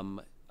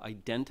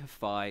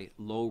identify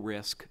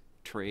low-risk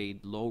trade,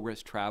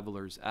 low-risk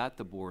travelers at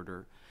the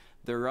border.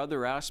 There are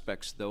other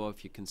aspects, though,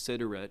 if you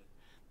consider it,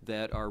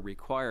 that are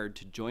required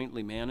to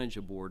jointly manage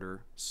a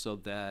border so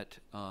that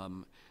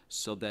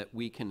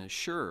we can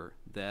assure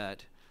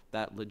that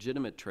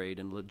legitimate trade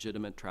and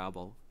legitimate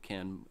travel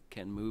can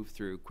move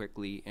through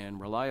quickly and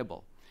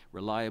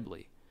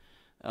reliably.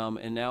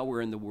 And now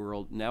we're in the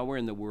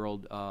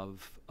world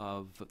of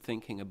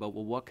thinking about,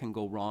 well, what can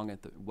go wrong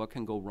at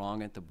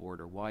the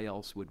border? Why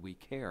else would we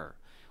care?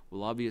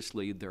 Well,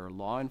 obviously there are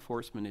law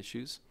enforcement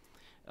issues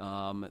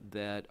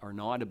that are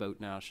not about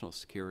national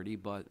security,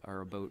 but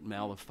are about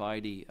mala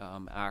fide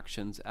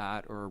actions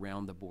at or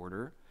around the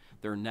border.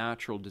 There are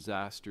natural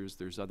disasters.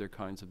 There's other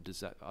kinds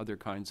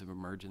of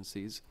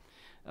emergencies,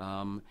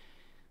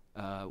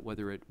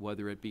 whether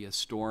it be a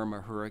storm,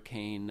 a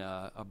hurricane,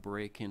 a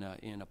break in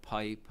a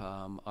pipe,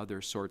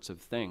 other sorts of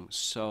things.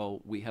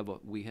 So we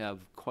have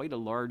quite a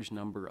large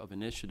number of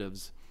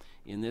initiatives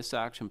in this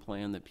action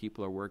plan that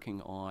people are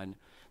working on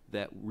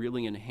that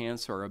really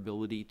enhance our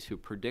ability to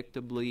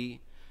predictably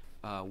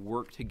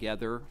work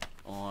together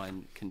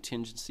on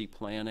contingency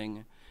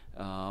planning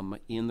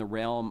in the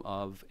realm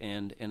of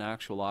and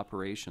actual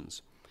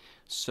operations.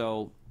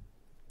 So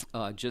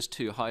just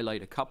to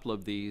highlight a couple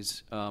of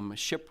these,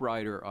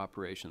 shiprider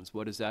operations.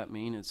 What does that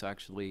mean? It's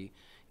actually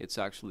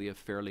a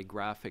fairly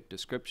graphic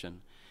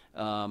description.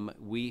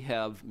 We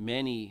have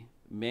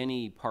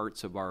many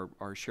parts of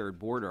our shared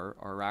border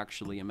are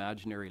actually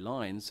imaginary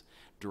lines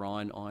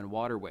drawn on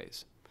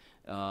waterways.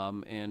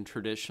 And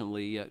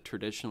traditionally,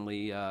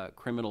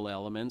 criminal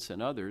elements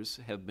and others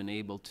have been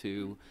able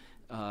to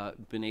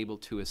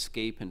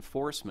escape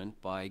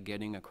enforcement by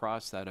getting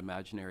across that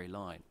imaginary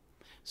line.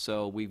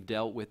 So we've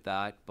dealt with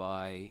that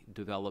by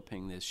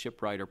developing this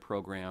shiprider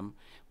program,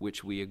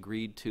 which we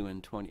agreed to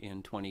in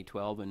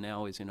 2012 and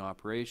now is in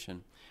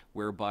operation,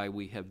 whereby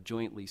we have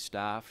jointly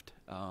staffed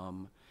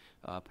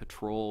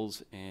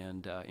patrols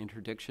and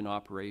interdiction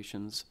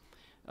operations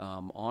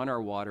on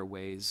our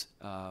waterways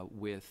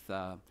with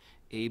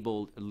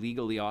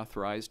legally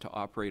authorized to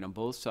operate on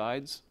both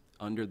sides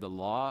under the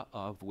law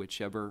of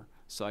whichever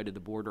side of the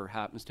border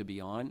happens to be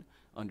on,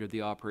 under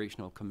the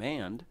operational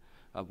command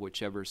of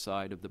whichever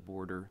side of the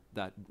border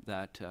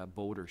that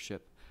boat or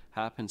ship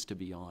happens to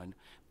be on,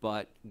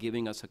 but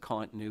giving us a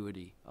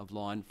continuity of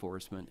law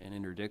enforcement and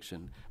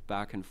interdiction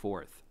back and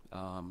forth.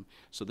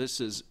 So this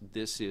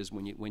is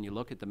when you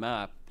look at the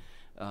map,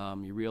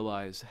 you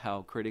realize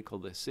how critical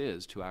this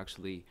is to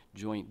actually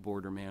joint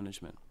border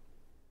management.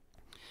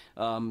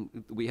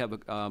 We have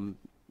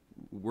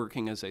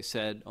working, as I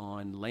said,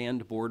 on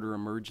land border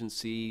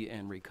emergency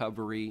and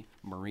recovery,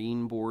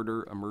 marine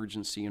border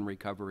emergency and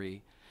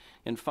recovery.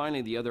 And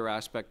finally, the other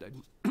aspect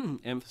I'd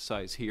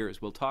emphasize here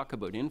is we'll talk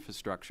about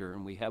infrastructure,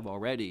 and we have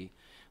already,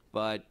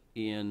 but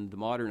in the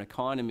modern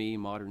economy,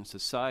 modern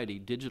society,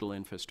 digital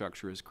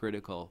infrastructure is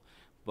critical,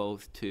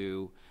 both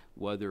to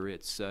whether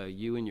it's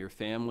you and your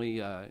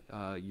family,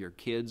 your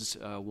kids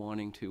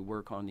wanting to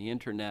work on the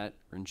internet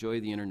or enjoy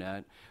the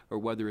internet, or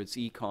whether it's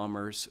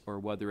e-commerce or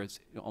whether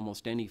it's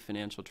almost any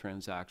financial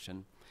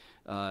transaction.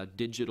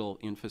 Digital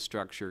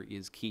infrastructure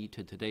is key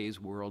to today's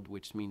world,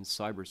 which means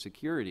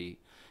cybersecurity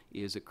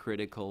is a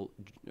critical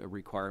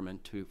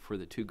requirement for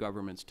the two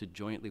governments to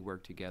jointly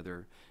work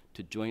together,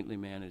 to jointly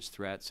manage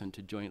threats, and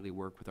to jointly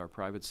work with our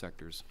private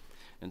sectors.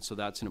 And so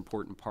that's an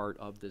important part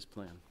of this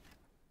plan.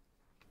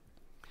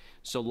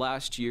 So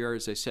last year,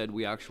 as I said,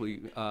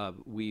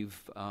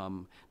 we've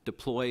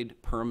deployed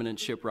permanent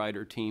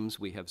shiprider teams.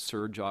 We have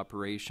surge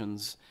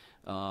operations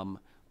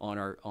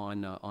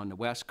on the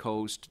West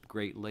Coast,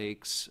 Great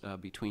Lakes,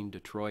 between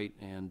Detroit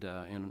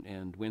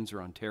and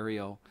Windsor,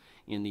 Ontario,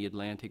 in the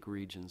Atlantic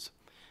regions.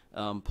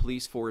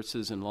 Police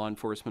forces and law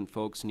enforcement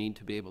folks need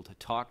to be able to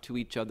talk to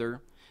each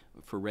other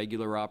for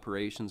regular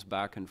operations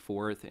back and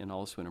forth, and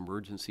also in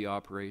emergency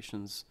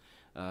operations.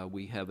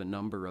 We have a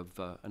number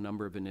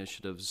of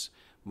initiatives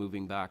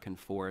moving back and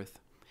forth.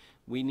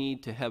 We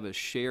need to have a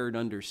shared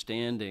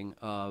understanding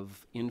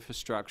of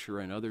infrastructure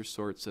and other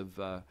sorts of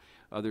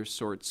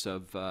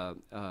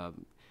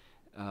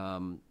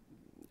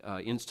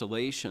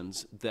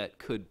installations that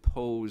could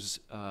pose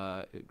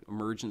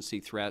emergency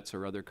threats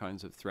or other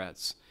kinds of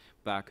threats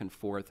back and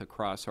forth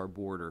across our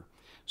border.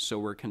 So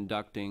we're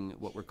conducting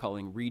what we're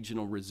calling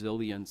regional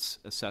resilience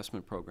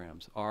assessment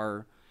programs.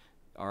 Are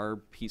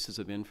pieces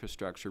of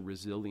infrastructure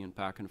resilient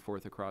back and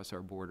forth across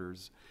our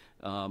borders?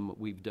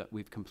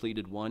 We've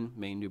completed one,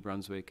 Maine, New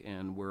Brunswick,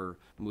 and we're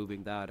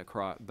moving that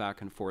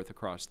back and forth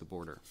across the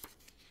border.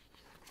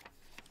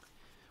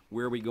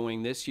 Where are we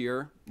going this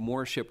year?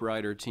 More ship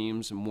rider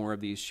teams and more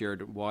of these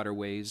shared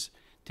waterways,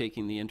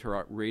 taking the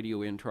radio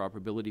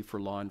interoperability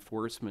for law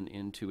enforcement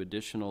into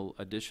additional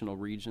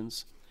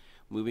regions,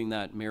 moving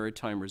that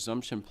maritime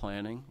resumption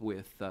planning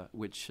with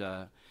which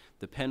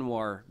the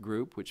Penwar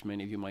Group, which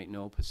many of you might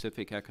know,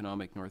 Pacific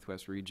Economic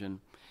Northwest Region,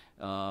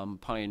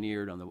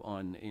 pioneered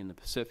in the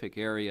Pacific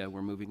area.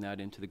 We're moving that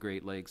into the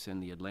Great Lakes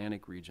and the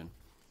Atlantic region.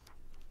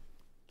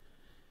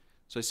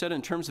 So I said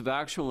in terms of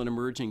actual and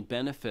emerging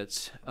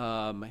benefits,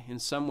 in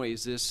some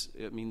ways this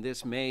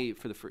may,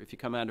 if you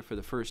come at it for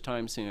the first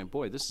time saying,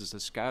 boy, this is a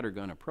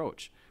scattergun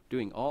approach,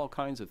 doing all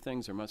kinds of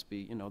things, there must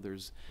be,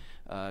 there's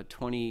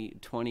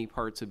 20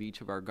 parts of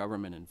each of our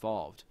government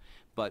involved.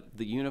 But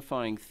the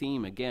unifying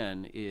theme,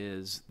 again,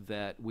 is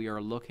that we are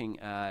looking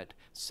at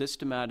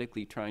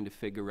systematically trying to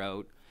figure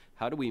out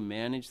how do we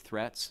manage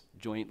threats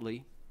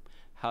jointly,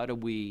 how do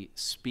we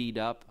speed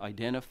up,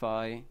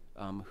 identify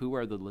who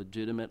are the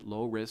legitimate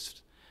low-risk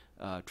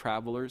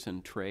travelers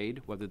and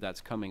trade, whether that's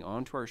coming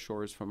onto our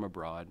shores from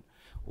abroad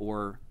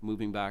or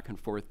moving back and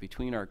forth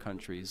between our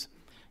countries,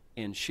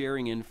 and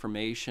sharing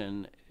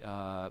information,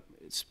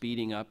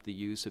 speeding up the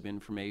use of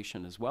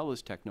information as well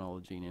as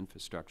technology and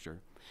infrastructure,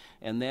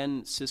 and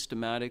then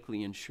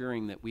systematically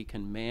ensuring that we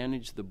can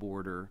manage the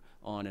border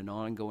on an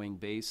ongoing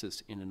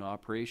basis in an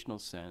operational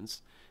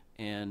sense,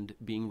 and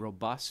being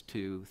robust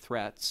to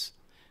threats,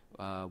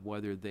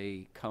 whether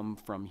they come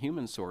from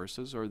human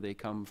sources or they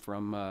come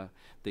from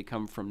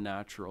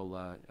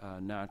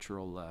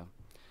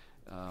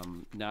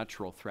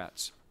natural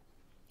threats.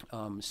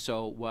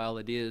 So while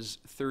it is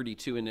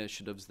 32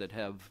 initiatives that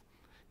have,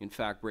 in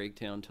fact, break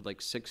down to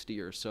like 60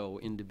 or so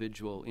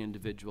individual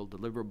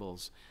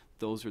deliverables,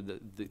 those are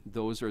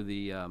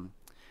the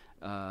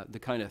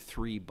kind of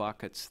three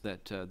buckets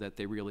that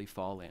they really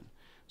fall in.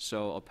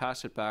 So I'll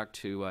pass it back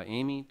to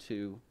Amy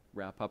to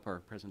wrap up our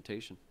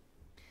presentation.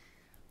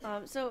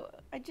 So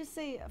I'd just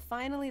say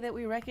finally that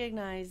we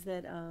recognize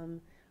that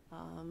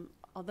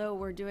although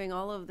we're doing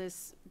all of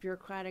this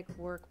bureaucratic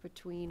work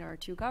between our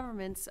two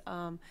governments,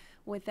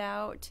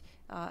 without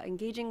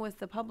engaging with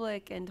the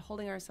public and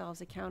holding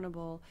ourselves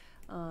accountable,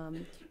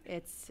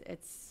 it's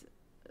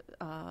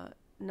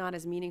not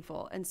as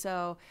meaningful. And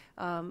so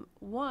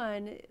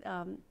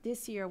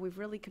this year we've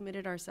really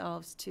committed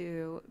ourselves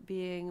to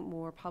being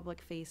more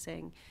public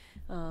facing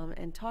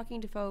and talking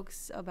to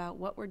folks about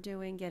what we're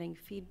doing, getting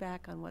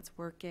feedback on what's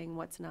working,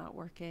 what's not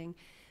working,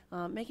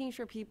 making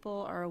sure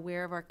people are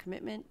aware of our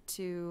commitment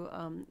to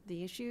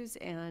the issues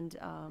and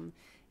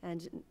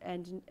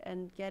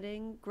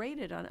getting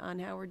graded on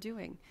how we're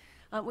doing.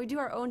 We do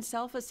our own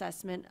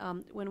self-assessment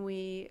when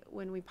we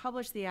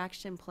publish the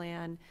action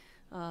plan.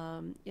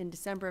 In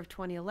December of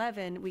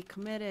 2011, we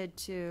committed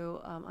to,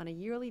 on a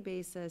yearly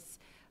basis,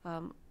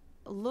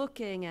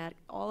 looking at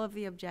all of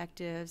the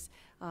objectives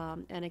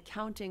and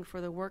accounting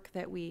for the work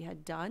that we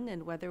had done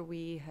and whether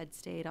we had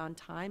stayed on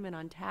time and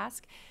on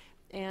task,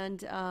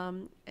 and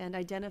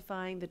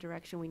identifying the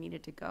direction we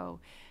needed to go.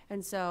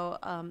 And so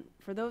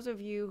for those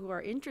of you who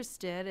are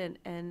interested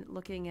in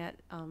looking at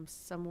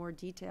some more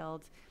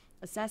detailed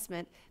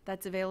assessment,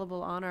 that's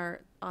available on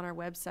our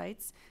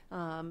websites,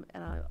 and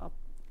I'll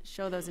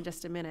show those in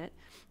just a minute.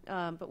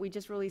 But we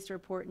just released a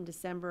report in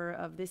December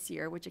of this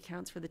year, which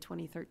accounts for the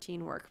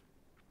 2013 work.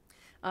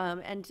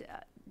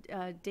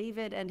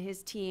 David and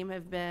his team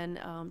have been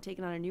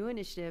taking on a new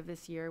initiative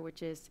this year,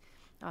 which is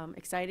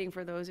exciting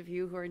for those of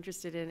you who are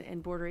interested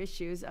in border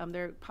issues.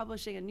 They're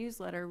publishing a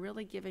newsletter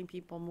really giving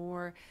people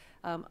more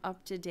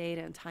up-to-date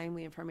and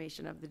timely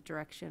information of the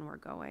direction we're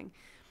going.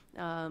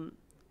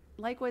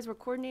 Likewise, we're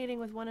coordinating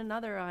with one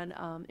another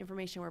on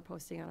information we're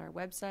posting on our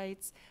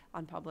websites,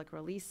 on public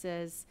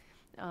releases,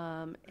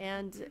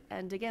 and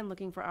again,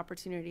 looking for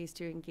opportunities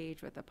to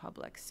engage with the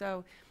public.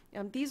 So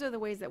these are the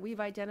ways that we've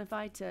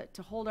identified to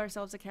hold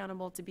ourselves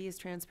accountable, to be as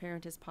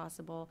transparent as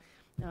possible,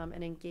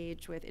 and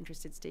engage with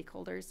interested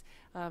stakeholders.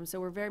 So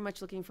we're very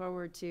much looking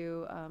forward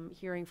to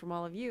hearing from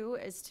all of you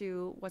as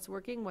to what's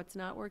working, what's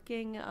not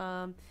working,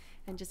 and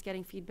just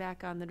getting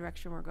feedback on the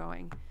direction we're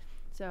going.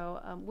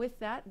 So with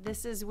that,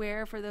 this is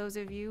where, for those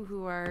of you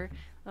who are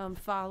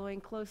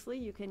following closely,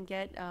 you can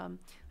get, I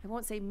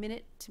won't say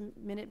minute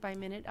by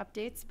minute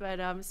updates, but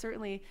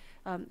certainly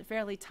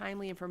fairly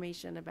timely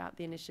information about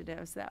the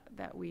initiatives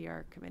that we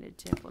are committed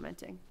to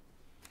implementing.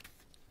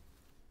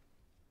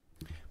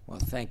 Well,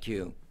 thank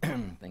you.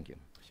 Thank you.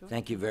 Sure.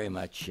 Thank you very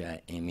much,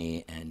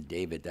 Amy and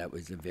David. That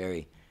was a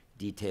very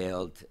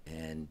detailed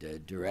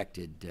and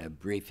directed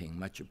briefing.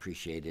 Much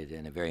appreciated,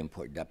 and a very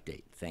important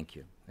update. Thank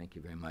you. Thank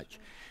you very much.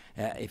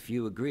 If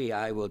you agree,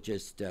 I will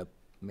just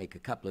make a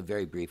couple of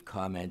very brief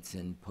comments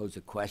and pose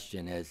a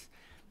question as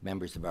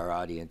members of our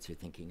audience are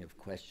thinking of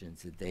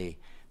questions that they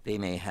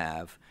may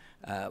have.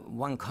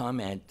 One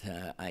comment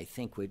I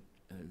think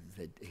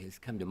that has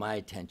come to my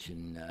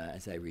attention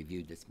as I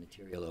reviewed this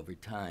material over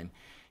time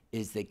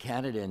is that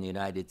Canada and the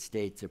United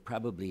States are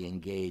probably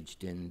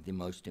engaged in the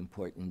most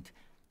important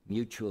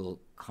mutual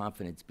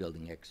confidence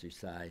building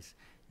exercise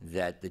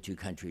that the two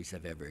countries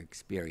have ever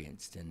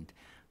experienced. And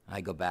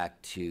I go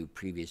back to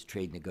previous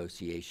trade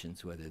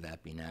negotiations, whether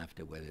that be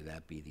NAFTA, whether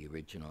that be the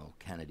original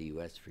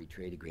Canada-US Free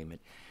Trade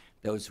Agreement.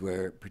 Those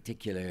were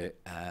particular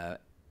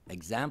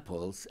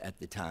examples at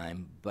the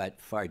time, but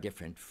far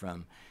different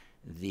from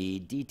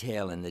the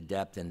detail and the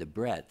depth and the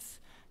breadth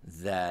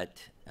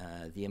that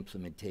the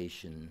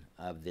implementation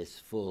of this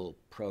full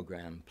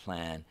program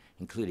plan,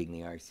 including the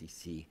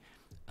RCC,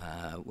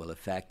 will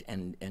affect,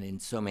 and in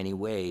so many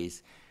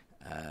ways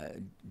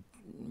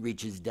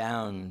reaches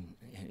down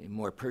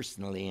more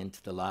personally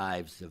into the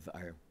lives of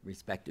our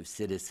respective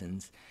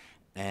citizens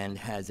and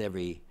has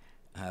every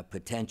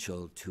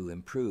potential to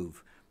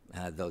improve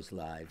those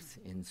lives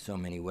in so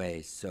many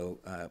ways. So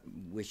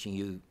wishing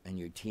you and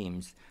your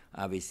teams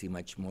obviously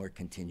much more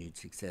continued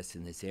success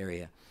in this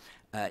area.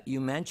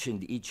 You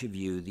mentioned, each of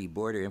you, the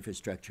Border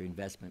Infrastructure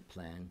Investment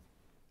Plan.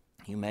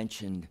 You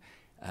mentioned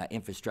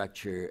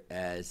infrastructure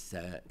as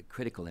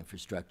critical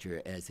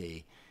infrastructure as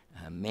a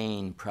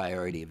main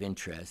priority of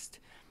interest.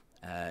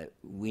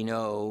 We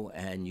know,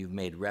 and you've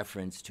made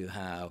reference to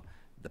how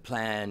the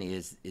plan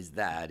is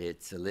that.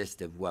 It's a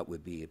list of what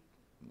would be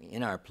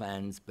in our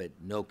plans, but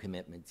no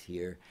commitments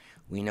here.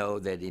 We know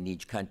that in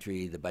each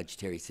country, the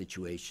budgetary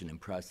situation and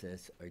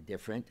process are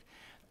different.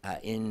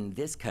 In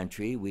this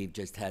country, we've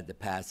just had the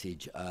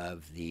passage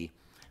of the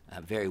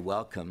very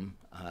welcome,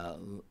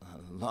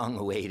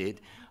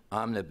 long-awaited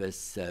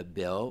omnibus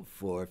bill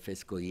for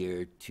fiscal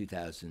year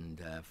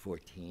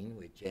 2014,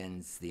 which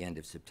ends the end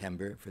of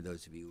September, for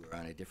those of you who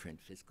are on a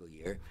different fiscal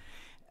year.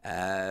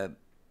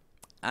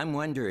 I'm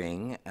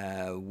wondering,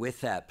 with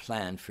that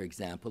plan, for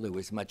example, there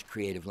was much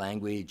creative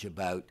language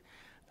about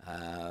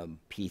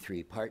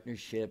P3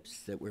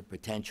 partnerships that were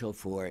potential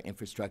for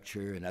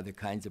infrastructure and other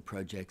kinds of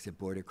projects at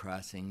border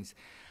crossings.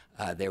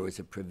 There was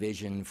a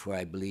provision for,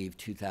 I believe,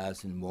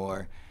 2,000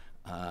 more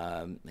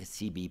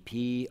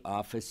CBP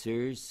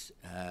officers.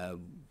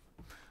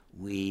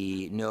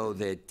 We know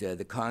that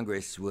the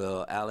Congress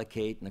will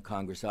allocate and the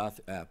Congress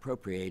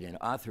appropriate and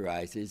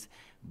authorizes,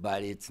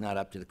 but it's not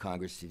up to the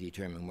Congress to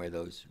determine where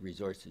those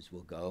resources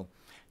will go,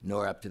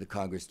 nor up to the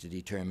Congress to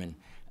determine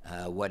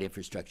what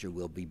infrastructure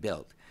will be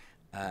built.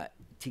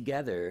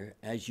 Together,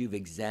 as you've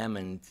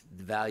examined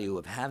the value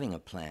of having a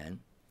plan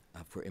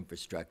for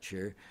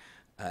infrastructure,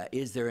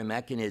 is there a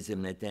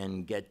mechanism that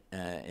then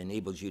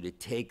enables you to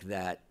take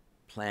that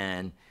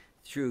plan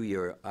through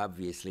your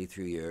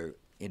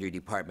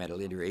interdepartmental,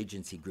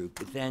 interagency group,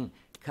 but then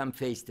come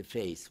face to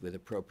face with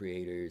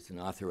appropriators and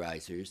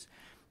authorizers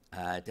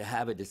to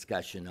have a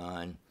discussion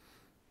on,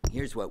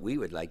 here's what we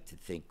would like to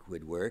think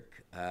would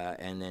work,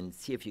 and then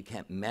see if you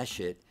can't mesh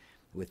it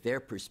with their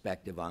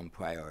perspective on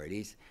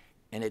priorities,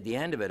 and at the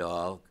end of it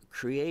all,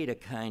 create a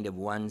kind of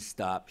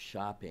one-stop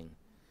shopping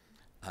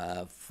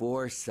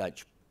for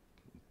such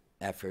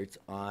efforts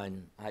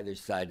on either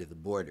side of the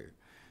border,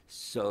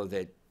 so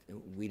that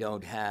we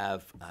don't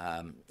have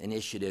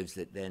initiatives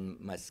that then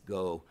must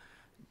go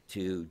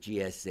to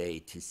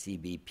GSA, to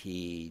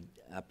CBP,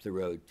 up the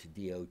road to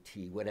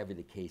DOT, whatever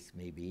the case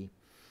may be.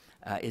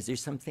 Is there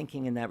some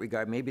thinking in that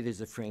regard? Maybe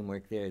there's a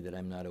framework there that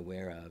I'm not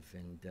aware of,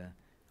 and I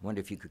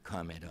wonder if you could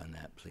comment on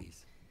that,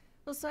 please.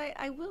 Well, so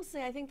I will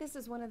say, I think this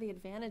is one of the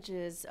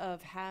advantages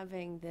of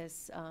having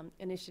this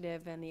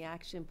initiative and the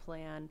action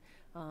plan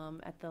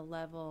at the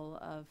level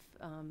of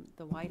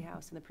the White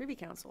House and the Privy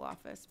Council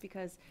Office,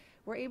 because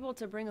we're able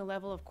to bring a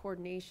level of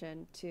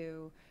coordination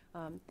to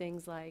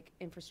things like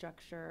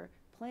infrastructure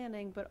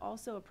planning, but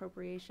also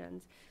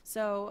appropriations.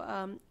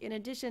 So in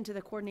addition to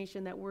the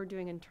coordination that we're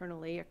doing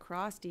internally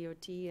across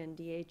DOT and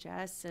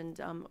DHS and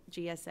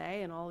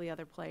GSA and all the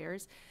other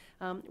players,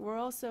 we're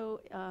also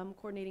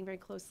coordinating very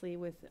closely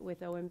with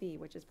OMB,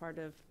 which is part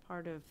of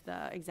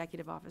the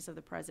Executive Office of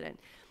the President,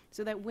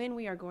 so that when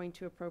we are going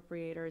to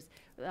appropriators,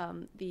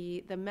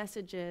 the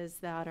messages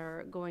that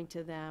are going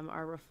to them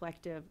are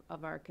reflective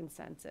of our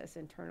consensus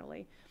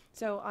internally.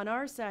 So on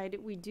our side,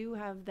 we do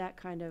have that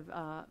kind of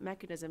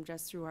mechanism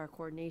just through our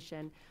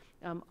coordination.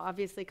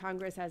 Obviously,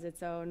 Congress has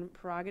its own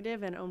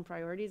prerogative and own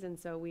priorities, and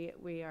so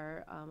we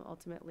are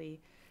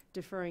ultimately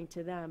deferring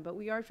to them. But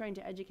we are trying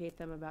to educate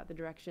them about the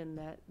direction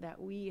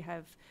that we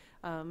have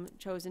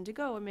chosen to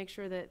go, and make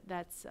sure that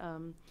that's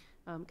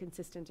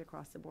consistent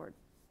across the board.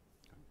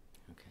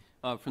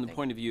 Okay. From the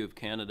point of view of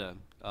Canada,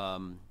 I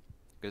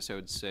guess I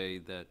would say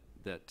that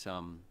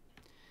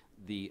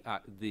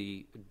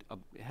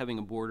having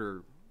a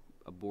border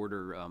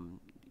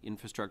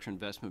infrastructure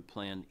investment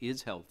plan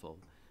is helpful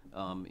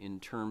in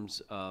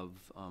terms of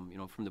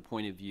from the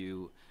point of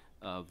view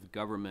of the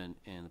government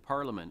and the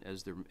Parliament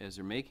as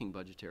they're making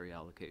budgetary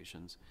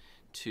allocations,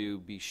 to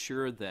be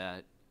sure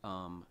that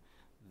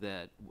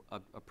that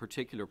a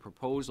particular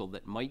proposal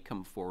that might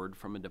come forward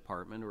from a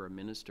department or a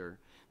minister,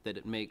 that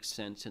it makes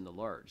sense in the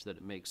large, that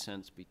it makes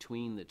sense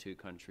between the two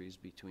countries,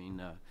 between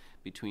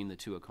the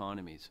two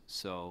economies.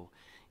 So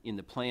in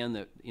the plan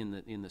that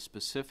in the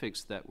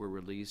specifics that were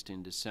released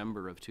in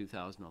December of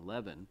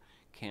 2011,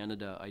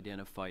 Canada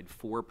identified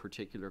 4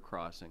 particular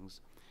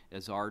crossings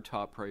as our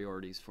top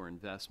priorities for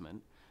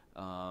investment,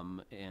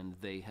 and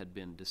they had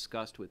been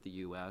discussed with the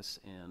U.S.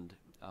 and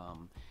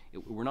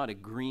we're not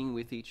agreeing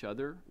with each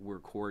other. We're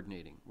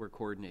coordinating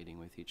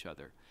with each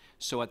other.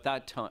 So at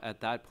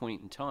that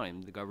point in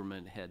time, the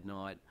government had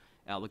not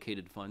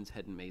allocated funds,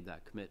 hadn't made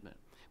that commitment.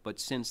 But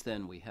since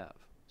then, we have.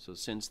 So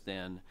since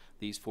then,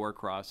 these 4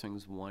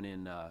 crossings, one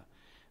in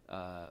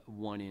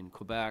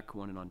Quebec,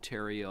 one in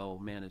Ontario,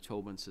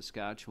 Manitoba, and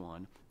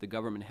Saskatchewan, the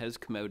government has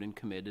come out and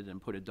committed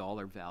and put a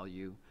dollar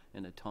value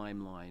and a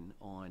timeline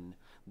on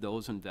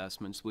those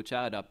investments, which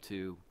add up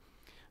to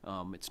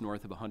it's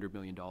north of $100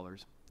 million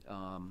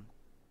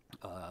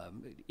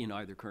in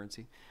either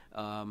currency.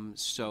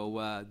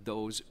 So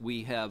those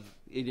we have.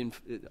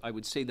 I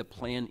would say the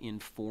plan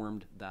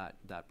informed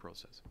that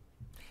process.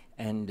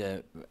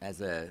 And as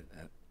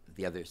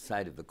the other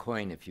side of the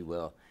coin, if you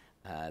will,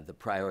 the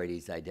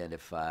priorities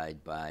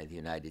identified by the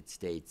United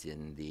States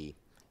in the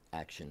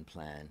action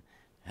plan,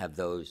 have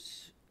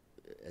those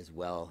as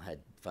well had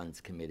funds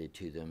committed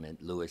to them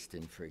at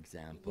Lewiston, for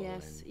example?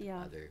 Yes, and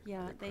other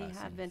they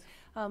have been.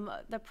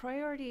 crossings? The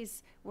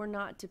priorities were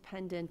not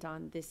dependent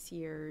on this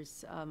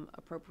year's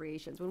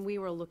appropriations. When we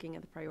were looking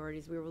at the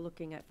priorities, we were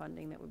looking at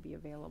funding that would be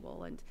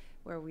available and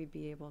where we'd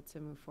be able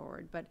to move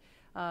forward. But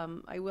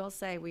I will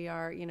say we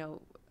are,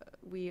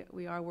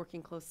 we are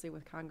working closely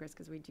with Congress,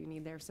 because we do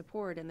need their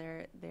support, and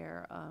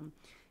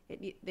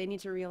they need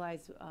to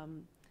realize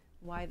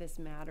why this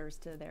matters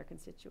to their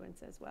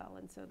constituents as well.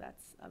 And so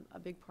that's a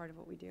big part of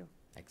what we do.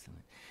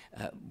 Excellent.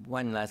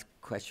 One last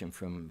question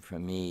from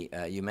me.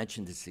 You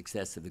mentioned the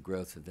success of the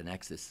growth of the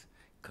Nexus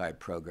card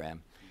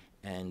program,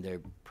 and there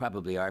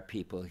probably are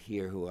people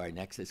here who are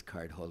Nexus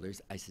card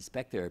holders. I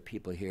suspect there are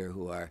people here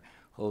who are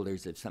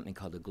holders of something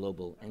called a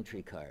Global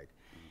Entry card.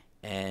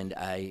 And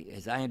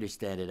as I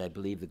understand it, I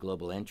believe the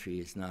Global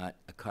Entry is not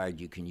a card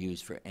you can use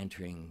for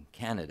entering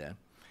Canada,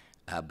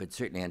 but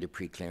certainly under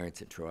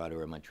pre-clearance at Toronto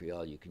or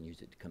Montreal, you can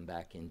use it to come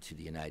back into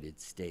the United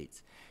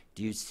States.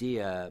 Do you see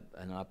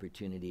an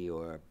opportunity,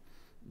 or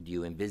do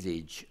you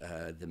envisage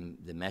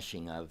the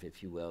meshing of,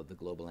 if you will, the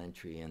Global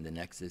Entry and the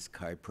Nexus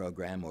card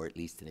program, or at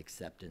least an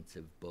acceptance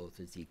of both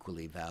as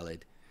equally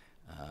valid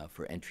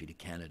for entry to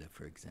Canada,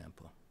 for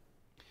example?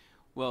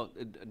 Well,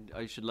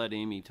 I should let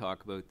Amy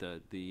talk about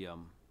the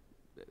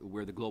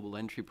where the Global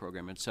Entry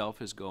program itself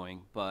is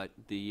going, but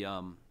the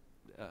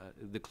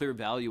clear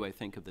value, I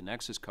think, of the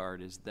Nexus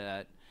card is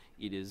that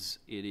it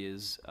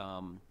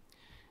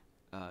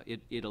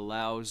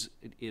allows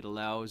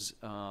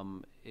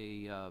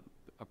a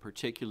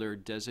particular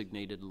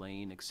designated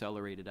lane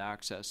accelerated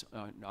access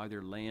on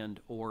either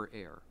land or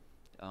air,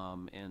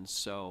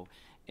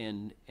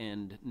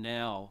 and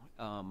now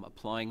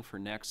applying for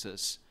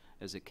Nexus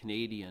as a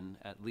Canadian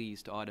at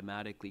least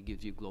automatically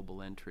gives you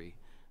Global Entry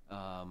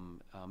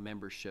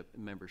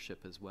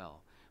membership as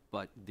well.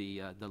 But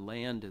the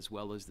land, as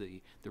well as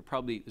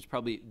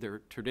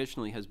there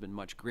traditionally has been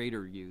much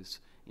greater use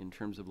in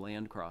terms of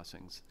land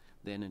crossings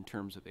than in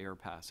terms of air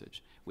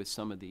passage. With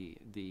some of the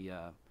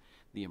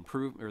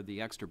improvement or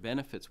the extra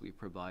benefits we've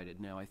provided,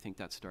 now I think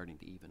that's starting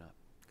to even up.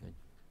 Good.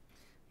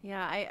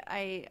 Yeah,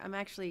 I'm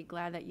actually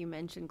glad that you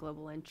mentioned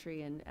Global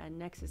Entry and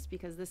Nexus,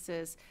 because this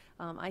is,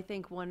 I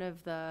think, one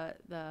of the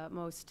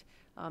most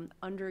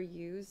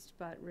underused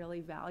but really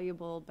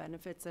valuable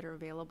benefits that are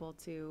available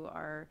to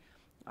our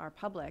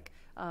public.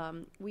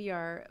 We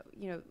are,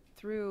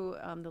 through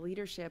the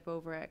leadership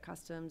over at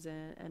Customs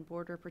and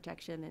Border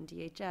Protection and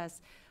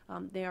DHS,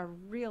 they are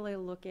really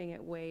looking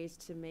at ways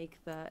to make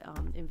the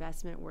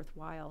investment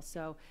worthwhile.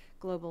 So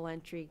Global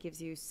Entry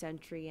gives you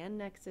Sentry and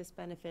Nexus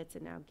benefits,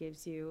 and now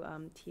gives you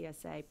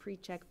TSA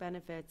pre-check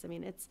benefits. I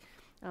mean, it's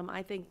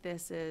I think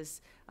this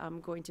is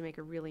going to make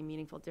a really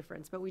meaningful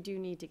difference, but we do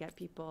need to get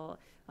people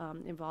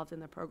involved in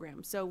the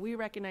program. So we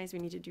recognize we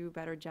need to do a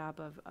better job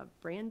of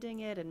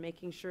branding it and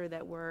making sure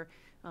that we're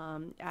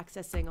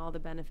accessing all the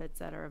benefits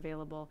that are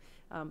available,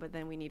 but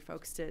then we need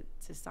folks to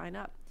sign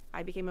up.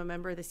 I became a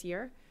member this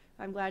year,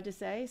 I'm glad to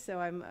say, so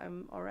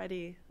I'm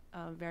already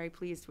very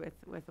pleased with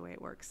the way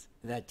it works.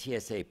 That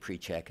TSA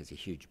pre-check is a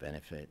huge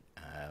benefit.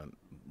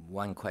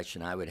 One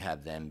question I would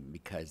have then,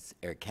 because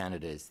Air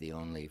Canada is the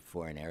only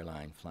foreign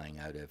airline flying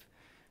out of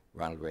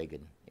Ronald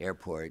Reagan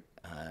Airport,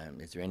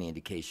 is there any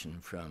indication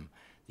from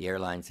the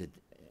airlines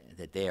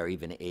that they are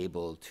even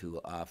able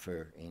to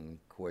offer in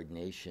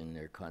coordination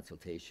or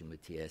consultation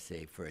with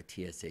TSA for a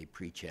TSA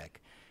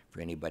pre-check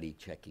for anybody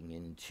checking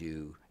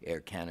into Air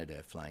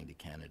Canada flying to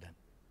Canada?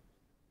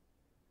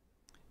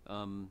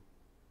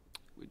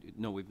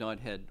 No, we've not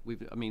had.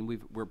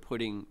 We're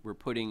putting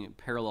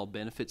parallel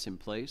benefits in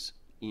place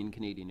in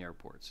Canadian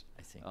airports.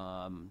 I see.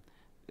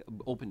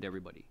 Open to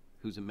everybody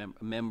who's a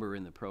member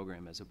in the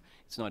program.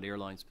 It's not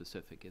airline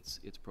specific.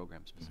 It's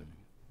program specific.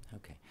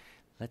 Okay.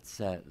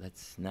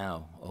 Let's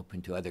now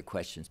open to other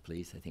questions,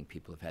 please. I think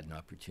people have had an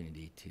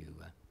opportunity to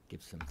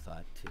give some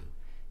thought to,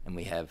 and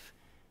we have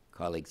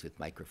colleagues with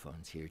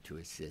microphones here to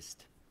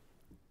assist.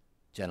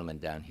 Gentleman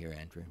down here,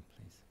 Andrew,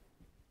 please.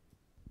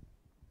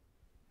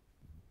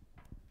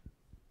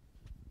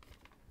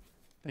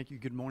 Thank you.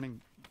 Good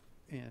morning,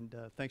 and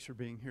thanks for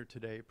being here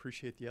today.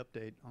 Appreciate the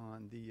update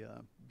on the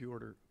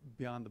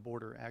Beyond the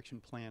Border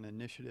Action Plan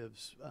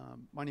initiatives.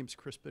 My name is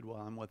Chris Bidwell.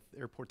 I'm with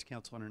Airports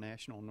Council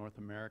International North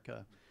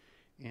America,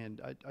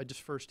 and I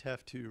just first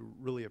have to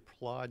really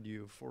applaud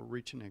you for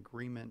reaching an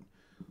agreement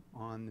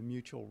on the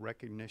mutual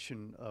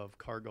recognition of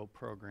cargo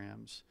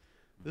programs.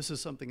 This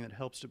is something that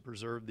helps to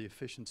preserve the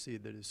efficiency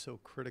that is so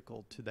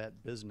critical to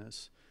that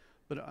business.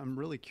 But I'm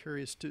really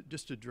curious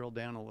just to drill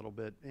down a little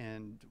bit,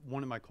 and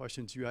one of my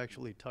questions you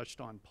actually touched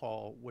on,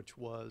 Paul, which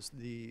was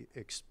the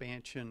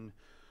expansion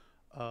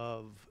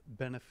of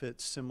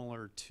benefits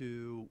similar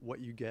to what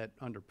you get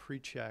under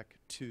pre-check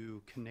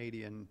to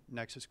Canadian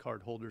Nexus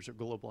card holders or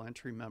global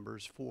entry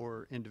members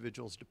for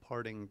individuals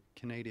departing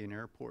Canadian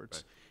airports.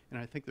 Right. And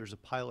I think there's a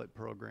pilot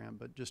program,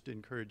 but just to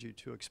encourage you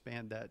to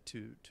expand that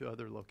to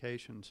other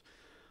locations.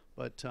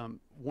 But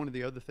one of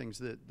the other things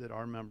that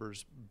our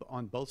members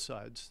on both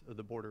sides of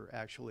the border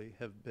actually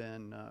have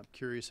been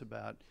curious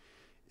about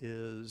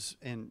is,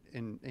 and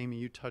Amy,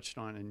 you touched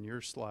on in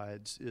your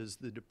slides, is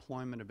the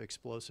deployment of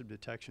explosive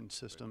detection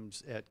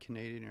systems at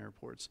Canadian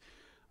airports.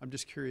 I'm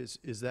just curious,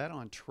 is that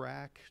on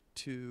track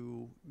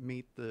to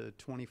meet the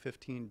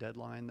 2015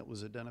 deadline that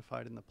was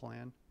identified in the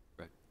plan?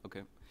 Right.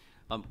 Okay.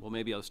 Well,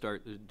 maybe I'll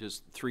start.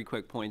 Just 3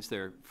 quick points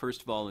there.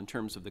 First of all, in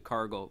terms of the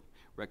cargo,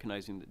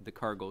 recognizing the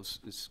cargo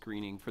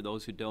screening, for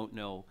those who don't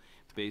know,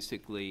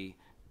 basically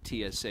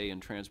TSA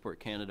and Transport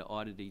Canada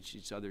audited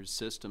each other's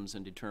systems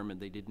and determined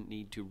they didn't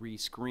need to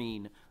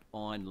rescreen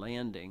on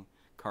landing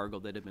cargo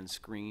that had been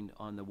screened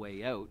on the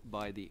way out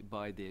by the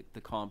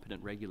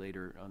competent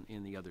regulator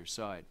in the other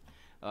side.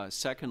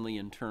 Secondly,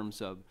 in terms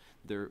of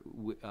there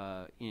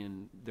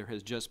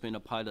has just been a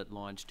pilot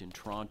launched in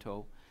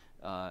Toronto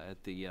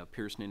at the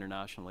Pearson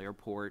International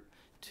Airport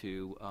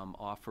to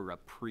offer a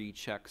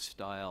pre-check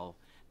style,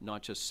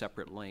 not just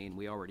separate lane.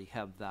 We already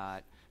have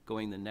that.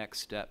 Going the next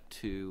step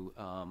to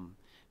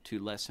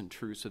less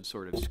intrusive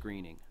sort of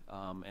screening,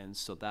 and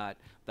so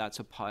that's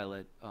a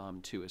pilot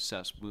to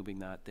assess moving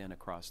that then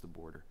across the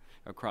border,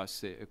 across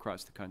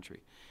the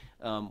country.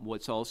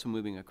 What's also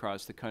moving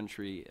across the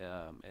country,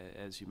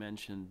 as you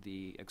mentioned,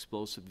 the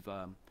explosive,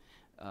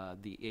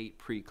 the 8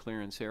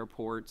 pre-clearance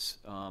airports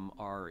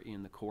are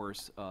in the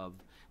course of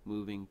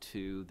moving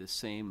to the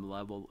same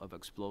level of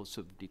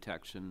explosive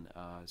detection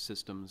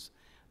systems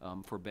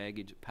for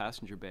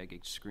passenger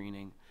baggage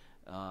screening.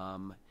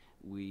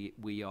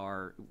 We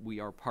are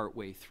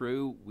partway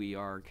through. We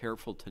are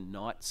careful to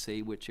not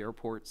say which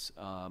airports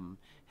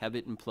have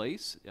it in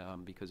place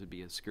because it'd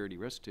be a security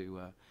risk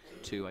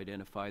to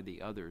identify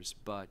the others.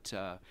 But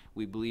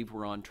we believe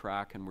we're on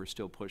track and we're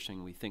still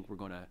pushing. We think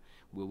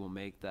we will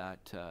make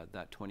that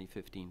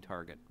 2015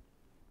 target.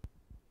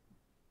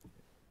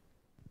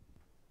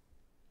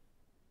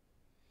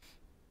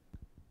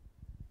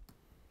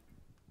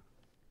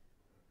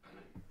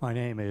 My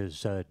name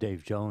is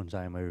Dave Jones.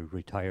 I'm a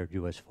retired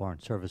U.S.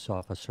 Foreign Service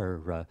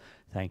officer.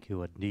 Thank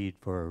you indeed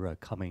for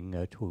coming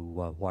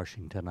to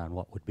Washington on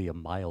what would be a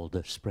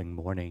mild spring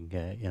morning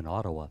in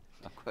Ottawa.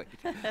 Not quite.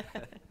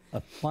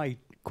 My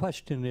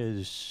question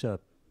is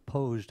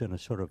posed in a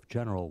sort of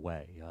general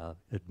way,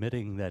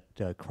 admitting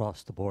that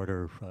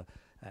cross-the-border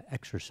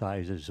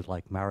exercises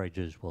like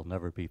marriages will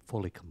never be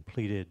fully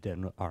completed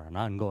and are an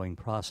ongoing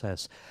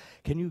process.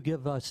 Can you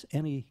give us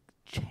any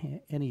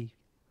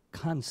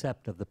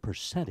concept of the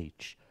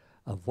percentage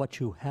of what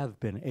you have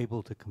been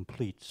able to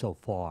complete so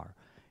far?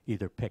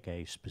 Either pick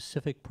a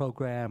specific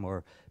program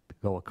or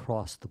go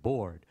across the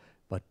board,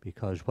 but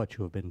because what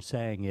you have been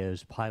saying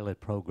is pilot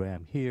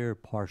program here,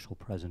 partial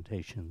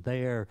presentation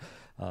there,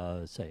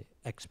 say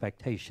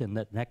expectation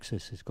that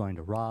Nexus is going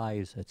to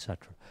rise,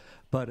 etc.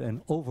 But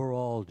an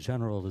overall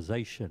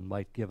generalization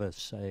might give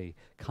us a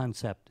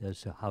concept as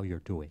to how you're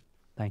doing.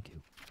 Thank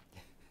you.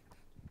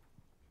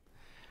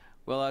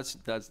 Well,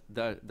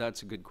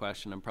 that's a good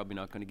question. I'm probably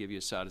not going to give you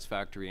a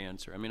satisfactory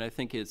answer. I mean, I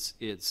think it's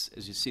as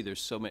you see,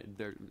 there's so many.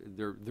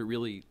 They're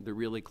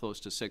really close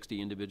to 60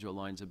 individual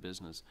lines of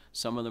business.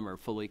 Some of them are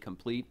fully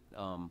complete.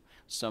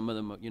 Some of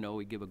them,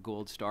 we give a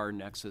gold star.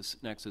 Nexus,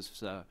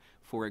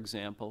 for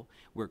example.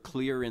 We're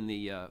clear in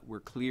the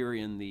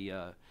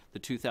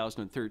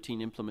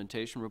 2013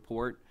 implementation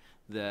report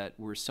that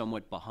we're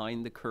somewhat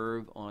behind the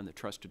curve on the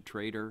trusted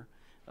trader.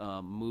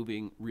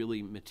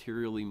 Really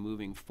materially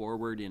moving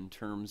forward in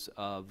terms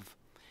of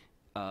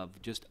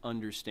just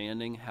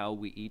understanding how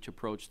we each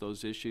approach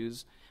those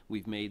issues.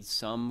 We've made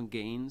some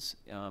gains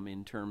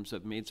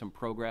made some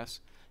progress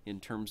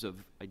in terms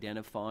of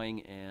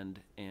identifying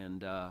and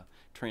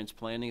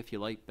transplanting, if you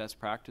like, best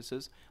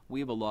practices.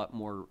 We have a lot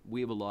more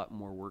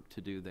work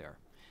to do there.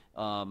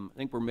 I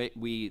think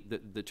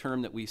the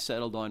term that we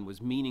settled on was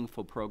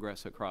meaningful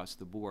progress across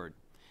the board.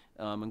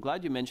 I'm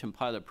glad you mentioned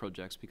pilot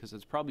projects, because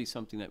it's probably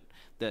something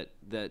that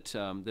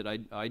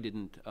I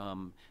didn't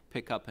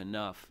pick up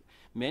enough.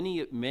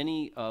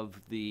 Many of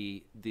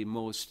the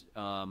most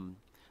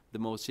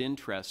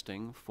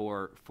interesting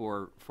for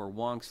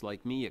wonks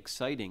like me,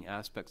 exciting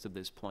aspects of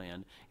this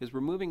plan is we're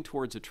moving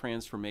towards a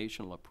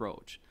transformational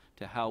approach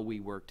to how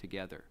we work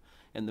together.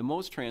 And the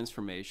most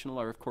transformational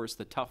are, of course,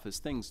 the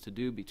toughest things to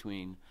do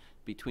between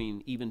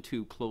even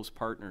two close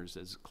partners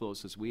as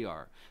close as we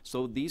are.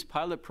 So these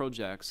pilot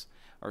projects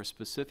are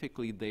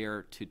specifically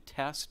there to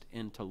test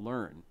and to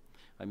learn.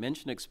 I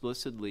mentioned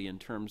explicitly in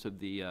terms of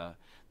the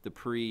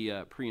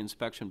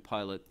pre-inspection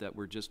pilot that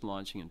we're just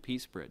launching in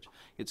Peacebridge.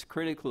 It's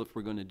critical, if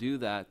we're going to do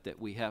that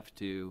we have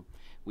to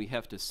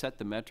set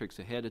the metrics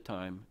ahead of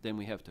time, then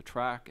we have to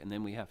track, and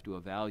then we have to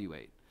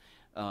evaluate.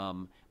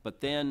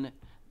 But then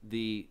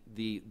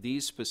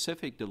these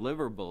specific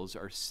deliverables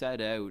are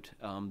set out,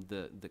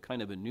 the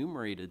kind of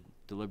enumerated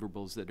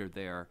deliverables that are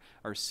there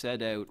are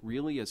set out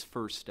really as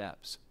first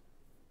steps.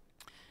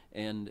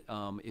 And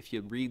if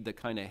you read the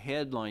kind of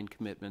headline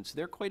commitments,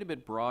 they're quite a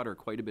bit broader,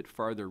 quite a bit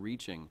farther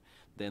reaching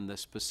than the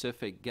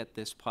specific get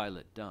this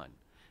pilot done.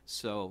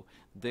 So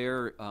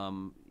they're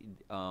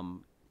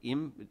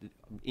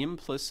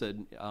implicit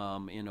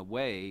in a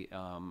way,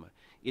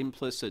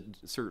 implicit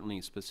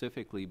certainly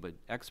specifically, but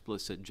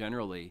explicit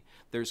generally.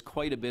 There's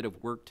quite a bit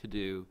of work to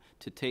do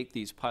to take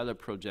these pilot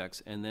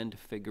projects and then to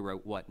figure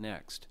out what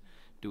next.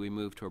 Do we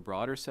move to a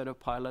broader set of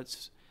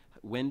pilots?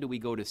 When do we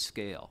go to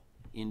scale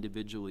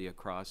individually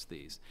across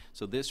these?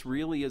 So this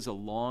really is a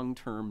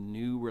long-term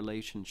new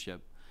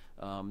relationship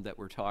that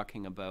we're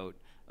talking about.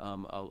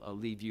 I'll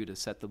leave you to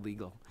set the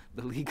legal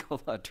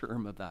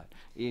term of that.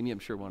 Amy, I'm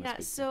sure wants to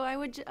speak. So I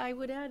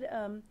would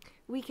add,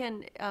 we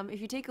can, if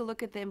you take a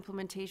look at the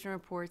implementation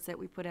reports that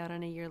we put out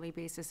on a yearly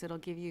basis, it'll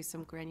give you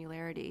some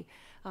granularity.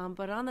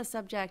 But on the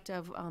subject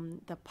of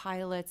the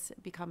pilots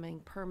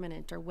becoming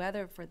permanent, or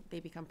whether they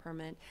become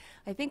permanent,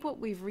 I think what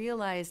we've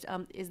realized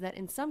is that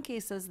in some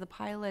cases the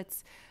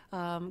pilots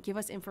give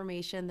us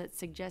information that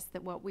suggests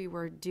that what we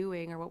were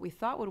doing or what we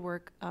thought would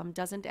work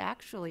doesn't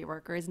actually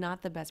work, or is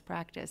not the best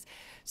practice.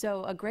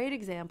 So a great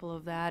example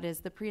of that is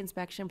the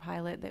pre-inspection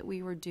pilot that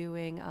we were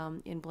doing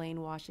in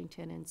Blaine,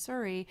 Washington, and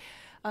Surrey,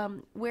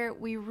 where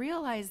we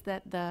realized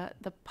that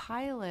the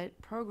pilot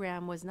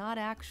program was not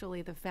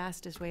actually the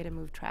fastest way to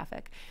move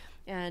traffic.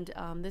 And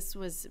this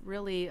was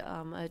really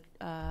a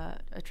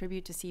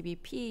tribute to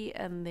CBP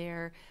and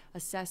their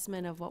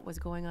assessment of what was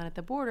going on at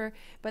the border,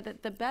 but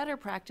that the better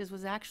practice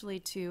was actually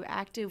to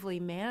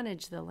actively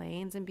manage the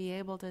lanes and be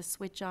able to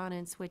switch on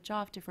and switch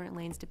off different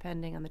lanes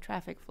depending on the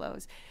traffic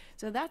flows.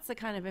 So that's the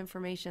kind of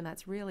information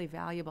that's really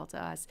valuable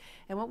to us.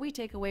 And what we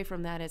take away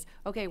from that is,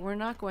 okay, we're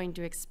not going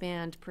to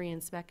expand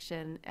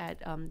pre-inspection at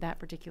that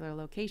particular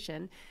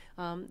location.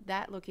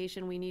 That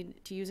location, we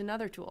need to use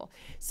another tool.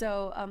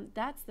 So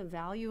that's the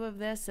value of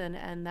this,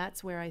 and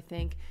that's where I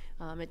think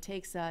it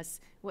takes us.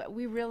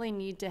 We really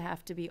need to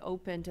have to be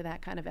open to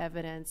that kind of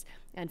evidence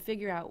and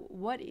figure out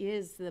what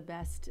is the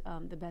best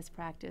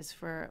practice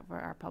for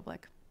our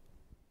public.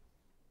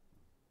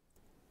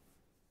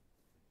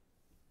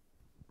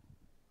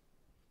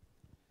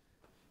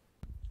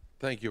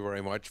 Thank you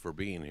very much for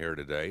being here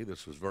today.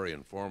 This was very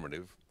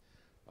informative.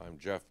 I'm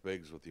Jeff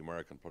Biggs with the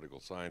American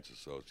Political Science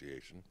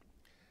Association.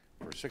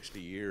 For 60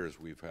 years,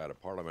 we've had a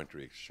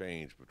parliamentary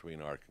exchange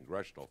between our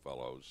congressional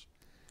fellows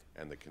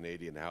and the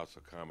Canadian House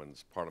of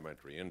Commons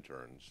parliamentary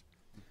interns.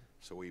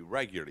 So we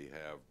regularly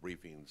have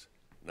briefings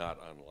not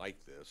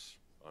unlike this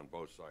on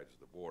both sides of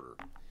the border.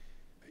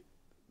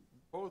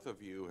 Both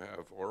of you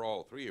have, or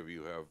all three of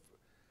you have,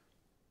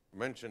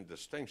 mentioned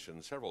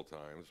distinction several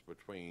times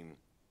between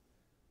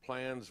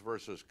plans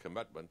versus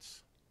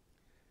commitments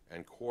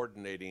and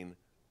coordinating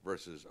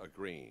versus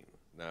agreeing.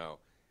 Now,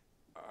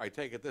 I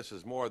take it this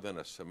is more than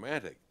a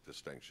semantic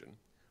distinction.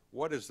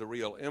 What is the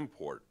real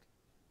import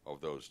of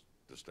those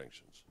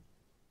distinctions?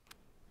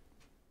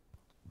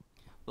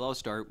 Well, I'll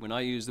start. When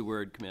I use the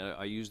word commit,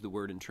 I use the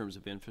word in terms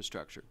of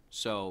infrastructure.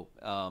 So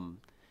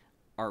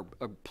our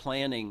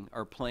planning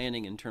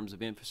in terms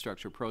of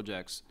infrastructure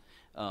projects,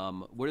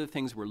 what are the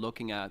things we're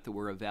looking at that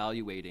we're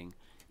evaluating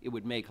it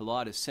would make a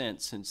lot of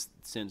sense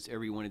since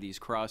every one of these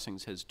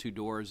crossings has two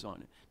doors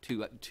on it,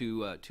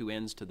 two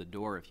ends to the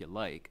door, if you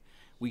like.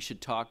 We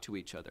should talk to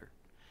each other.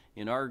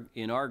 In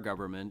our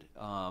government,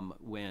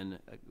 when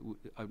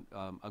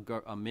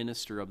a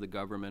minister of the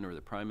government or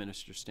the prime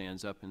minister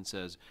stands up and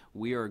says,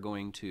 we are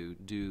going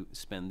to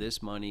spend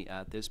this money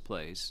at this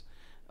place,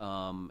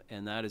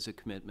 and that is a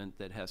commitment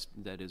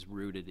that is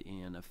rooted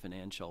in a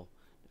financial,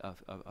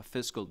 a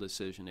fiscal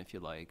decision, if you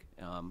like,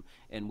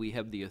 and we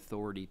have the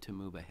authority to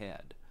move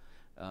ahead.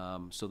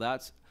 So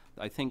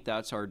I think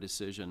that's our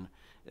decision.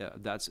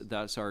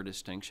 That's our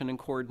distinction, and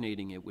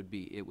coordinating it would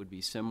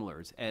be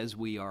similar as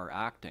we are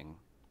acting.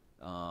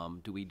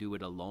 Do we do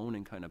it alone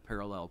in kind of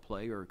parallel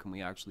play, or can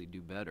we actually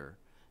do better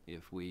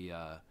if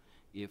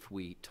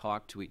we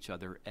talk to each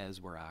other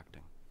as we're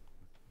acting?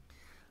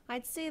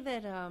 I'd say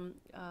that,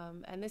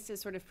 and this is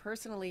sort of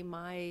personally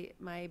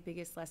my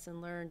biggest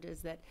lesson learned,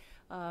 is that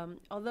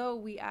although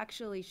we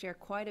actually share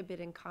quite a bit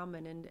in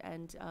common,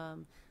 and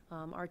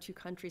our two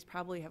countries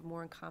probably have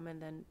more in common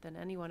than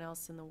anyone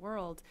else in the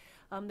world,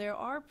 there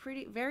are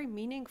very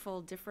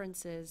meaningful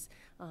differences,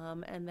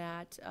 and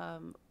that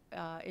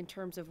in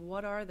terms of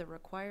what are the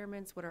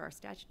requirements, what are our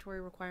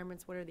statutory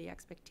requirements, what are the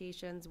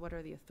expectations, what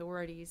are the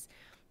authorities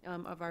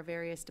of our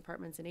various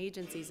departments and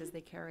agencies as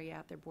they carry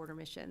out their border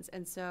missions.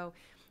 And so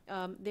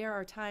there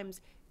are times,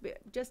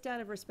 just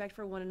out of respect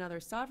for one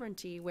another's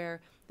sovereignty,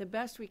 where the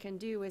best we can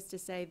do is to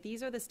say,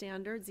 these are the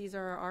standards, these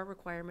are our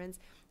requirements,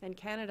 and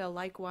Canada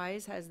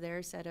likewise has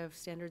their set of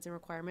standards and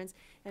requirements,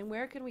 and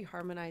where can we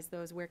harmonize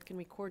those, where can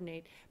we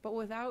coordinate, but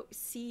without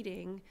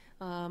ceding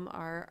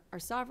our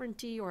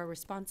sovereignty or our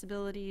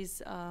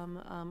responsibilities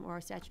or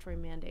our statutory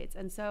mandates.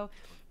 And so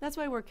that's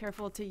why we're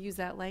careful to use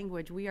that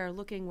language. We are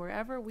looking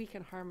wherever we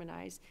can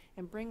harmonize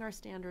and bring our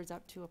standards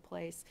up to a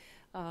place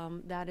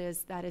that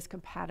is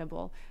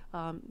compatible.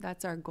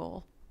 That's our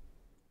goal.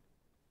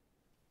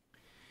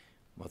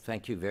 Well,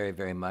 thank you very,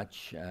 very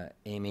much,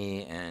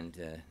 Amy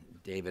and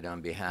David.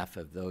 On behalf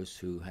of those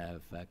who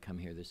have come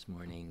here this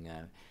morning,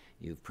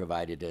 you've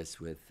provided us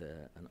with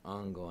an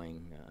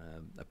ongoing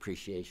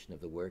appreciation of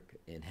the work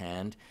in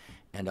hand,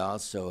 and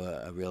also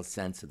a real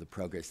sense of the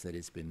progress that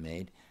has been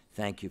made.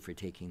 Thank you for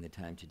taking the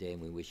time today,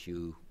 and we wish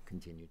you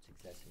continued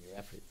success in your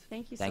efforts.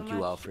 Thank you so much. Thank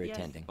you all for Yes.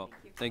 attending. Well,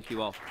 thank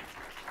you all.